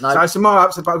yet. No. So some more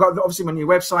ups, but I've got obviously my new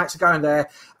website, so go in there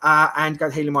and go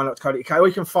to healingmind.co.uk, or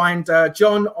you can find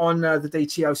John on the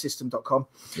dtosystem.com,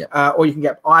 or you can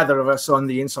get either of us on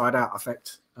the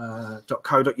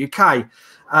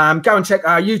insideoutaffect.co.uk. Go and check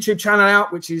our YouTube channel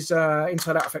out, which is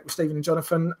Inside Out Effect with Stephen and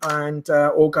Jonathan, and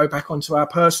or go back onto our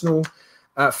personal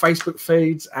Facebook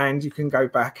feeds, and you can go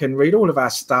back and read all of our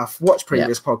stuff, watch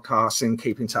previous podcasts, and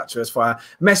keep in touch with us via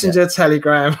Messenger,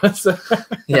 Telegram.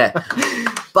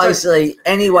 Basically,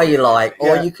 any way you like,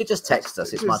 or you could just text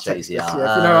us. It's much easier. If you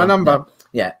know our number.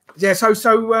 So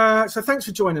thanks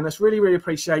for joining us. Really, really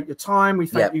appreciate your time. We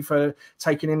thank you for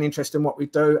taking an interest in what we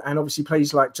do. And obviously,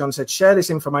 please, like John said, share this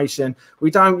information.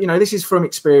 We don't, this is from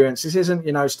experience. This isn't,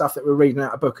 stuff that we're reading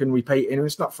out a book and repeating.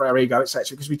 It's not for our ego, etc.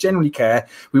 Because we genuinely care.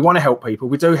 We want to help people.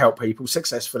 We do help people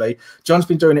successfully. John's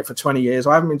been doing it for 20 years.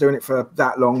 I haven't been doing it for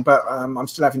that long, but I'm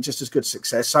still having just as good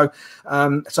success. So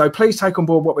please take on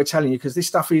board what we're telling you, because this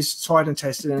stuff is tried and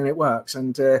tested and it works.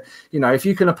 And, if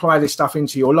you can apply this stuff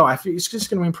into your life, it's just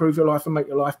going to improve improve your life and make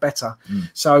your life better.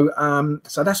 So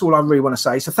that's all I really want to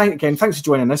say. So thanks for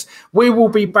joining us. We will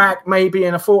be back maybe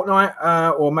in a fortnight,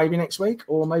 or maybe next week,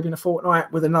 or maybe in a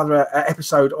fortnight with another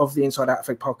episode of the Inside Out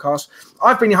Effect podcast.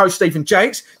 I've been your host, Stephen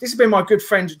Jakes. This has been my good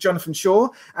friend Jonathan Shaw,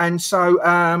 and so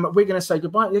we're going to say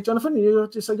goodbye. Yeah, Jonathan, you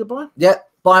just say goodbye. Yeah.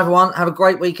 Bye, everyone. Have a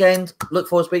great weekend. Look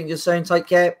forward to speaking to you soon. Take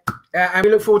care. And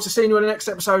we look forward to seeing you in the next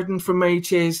episode. And from me,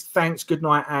 cheers, thanks, good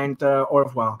night, and au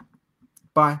revoir.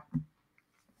 Bye.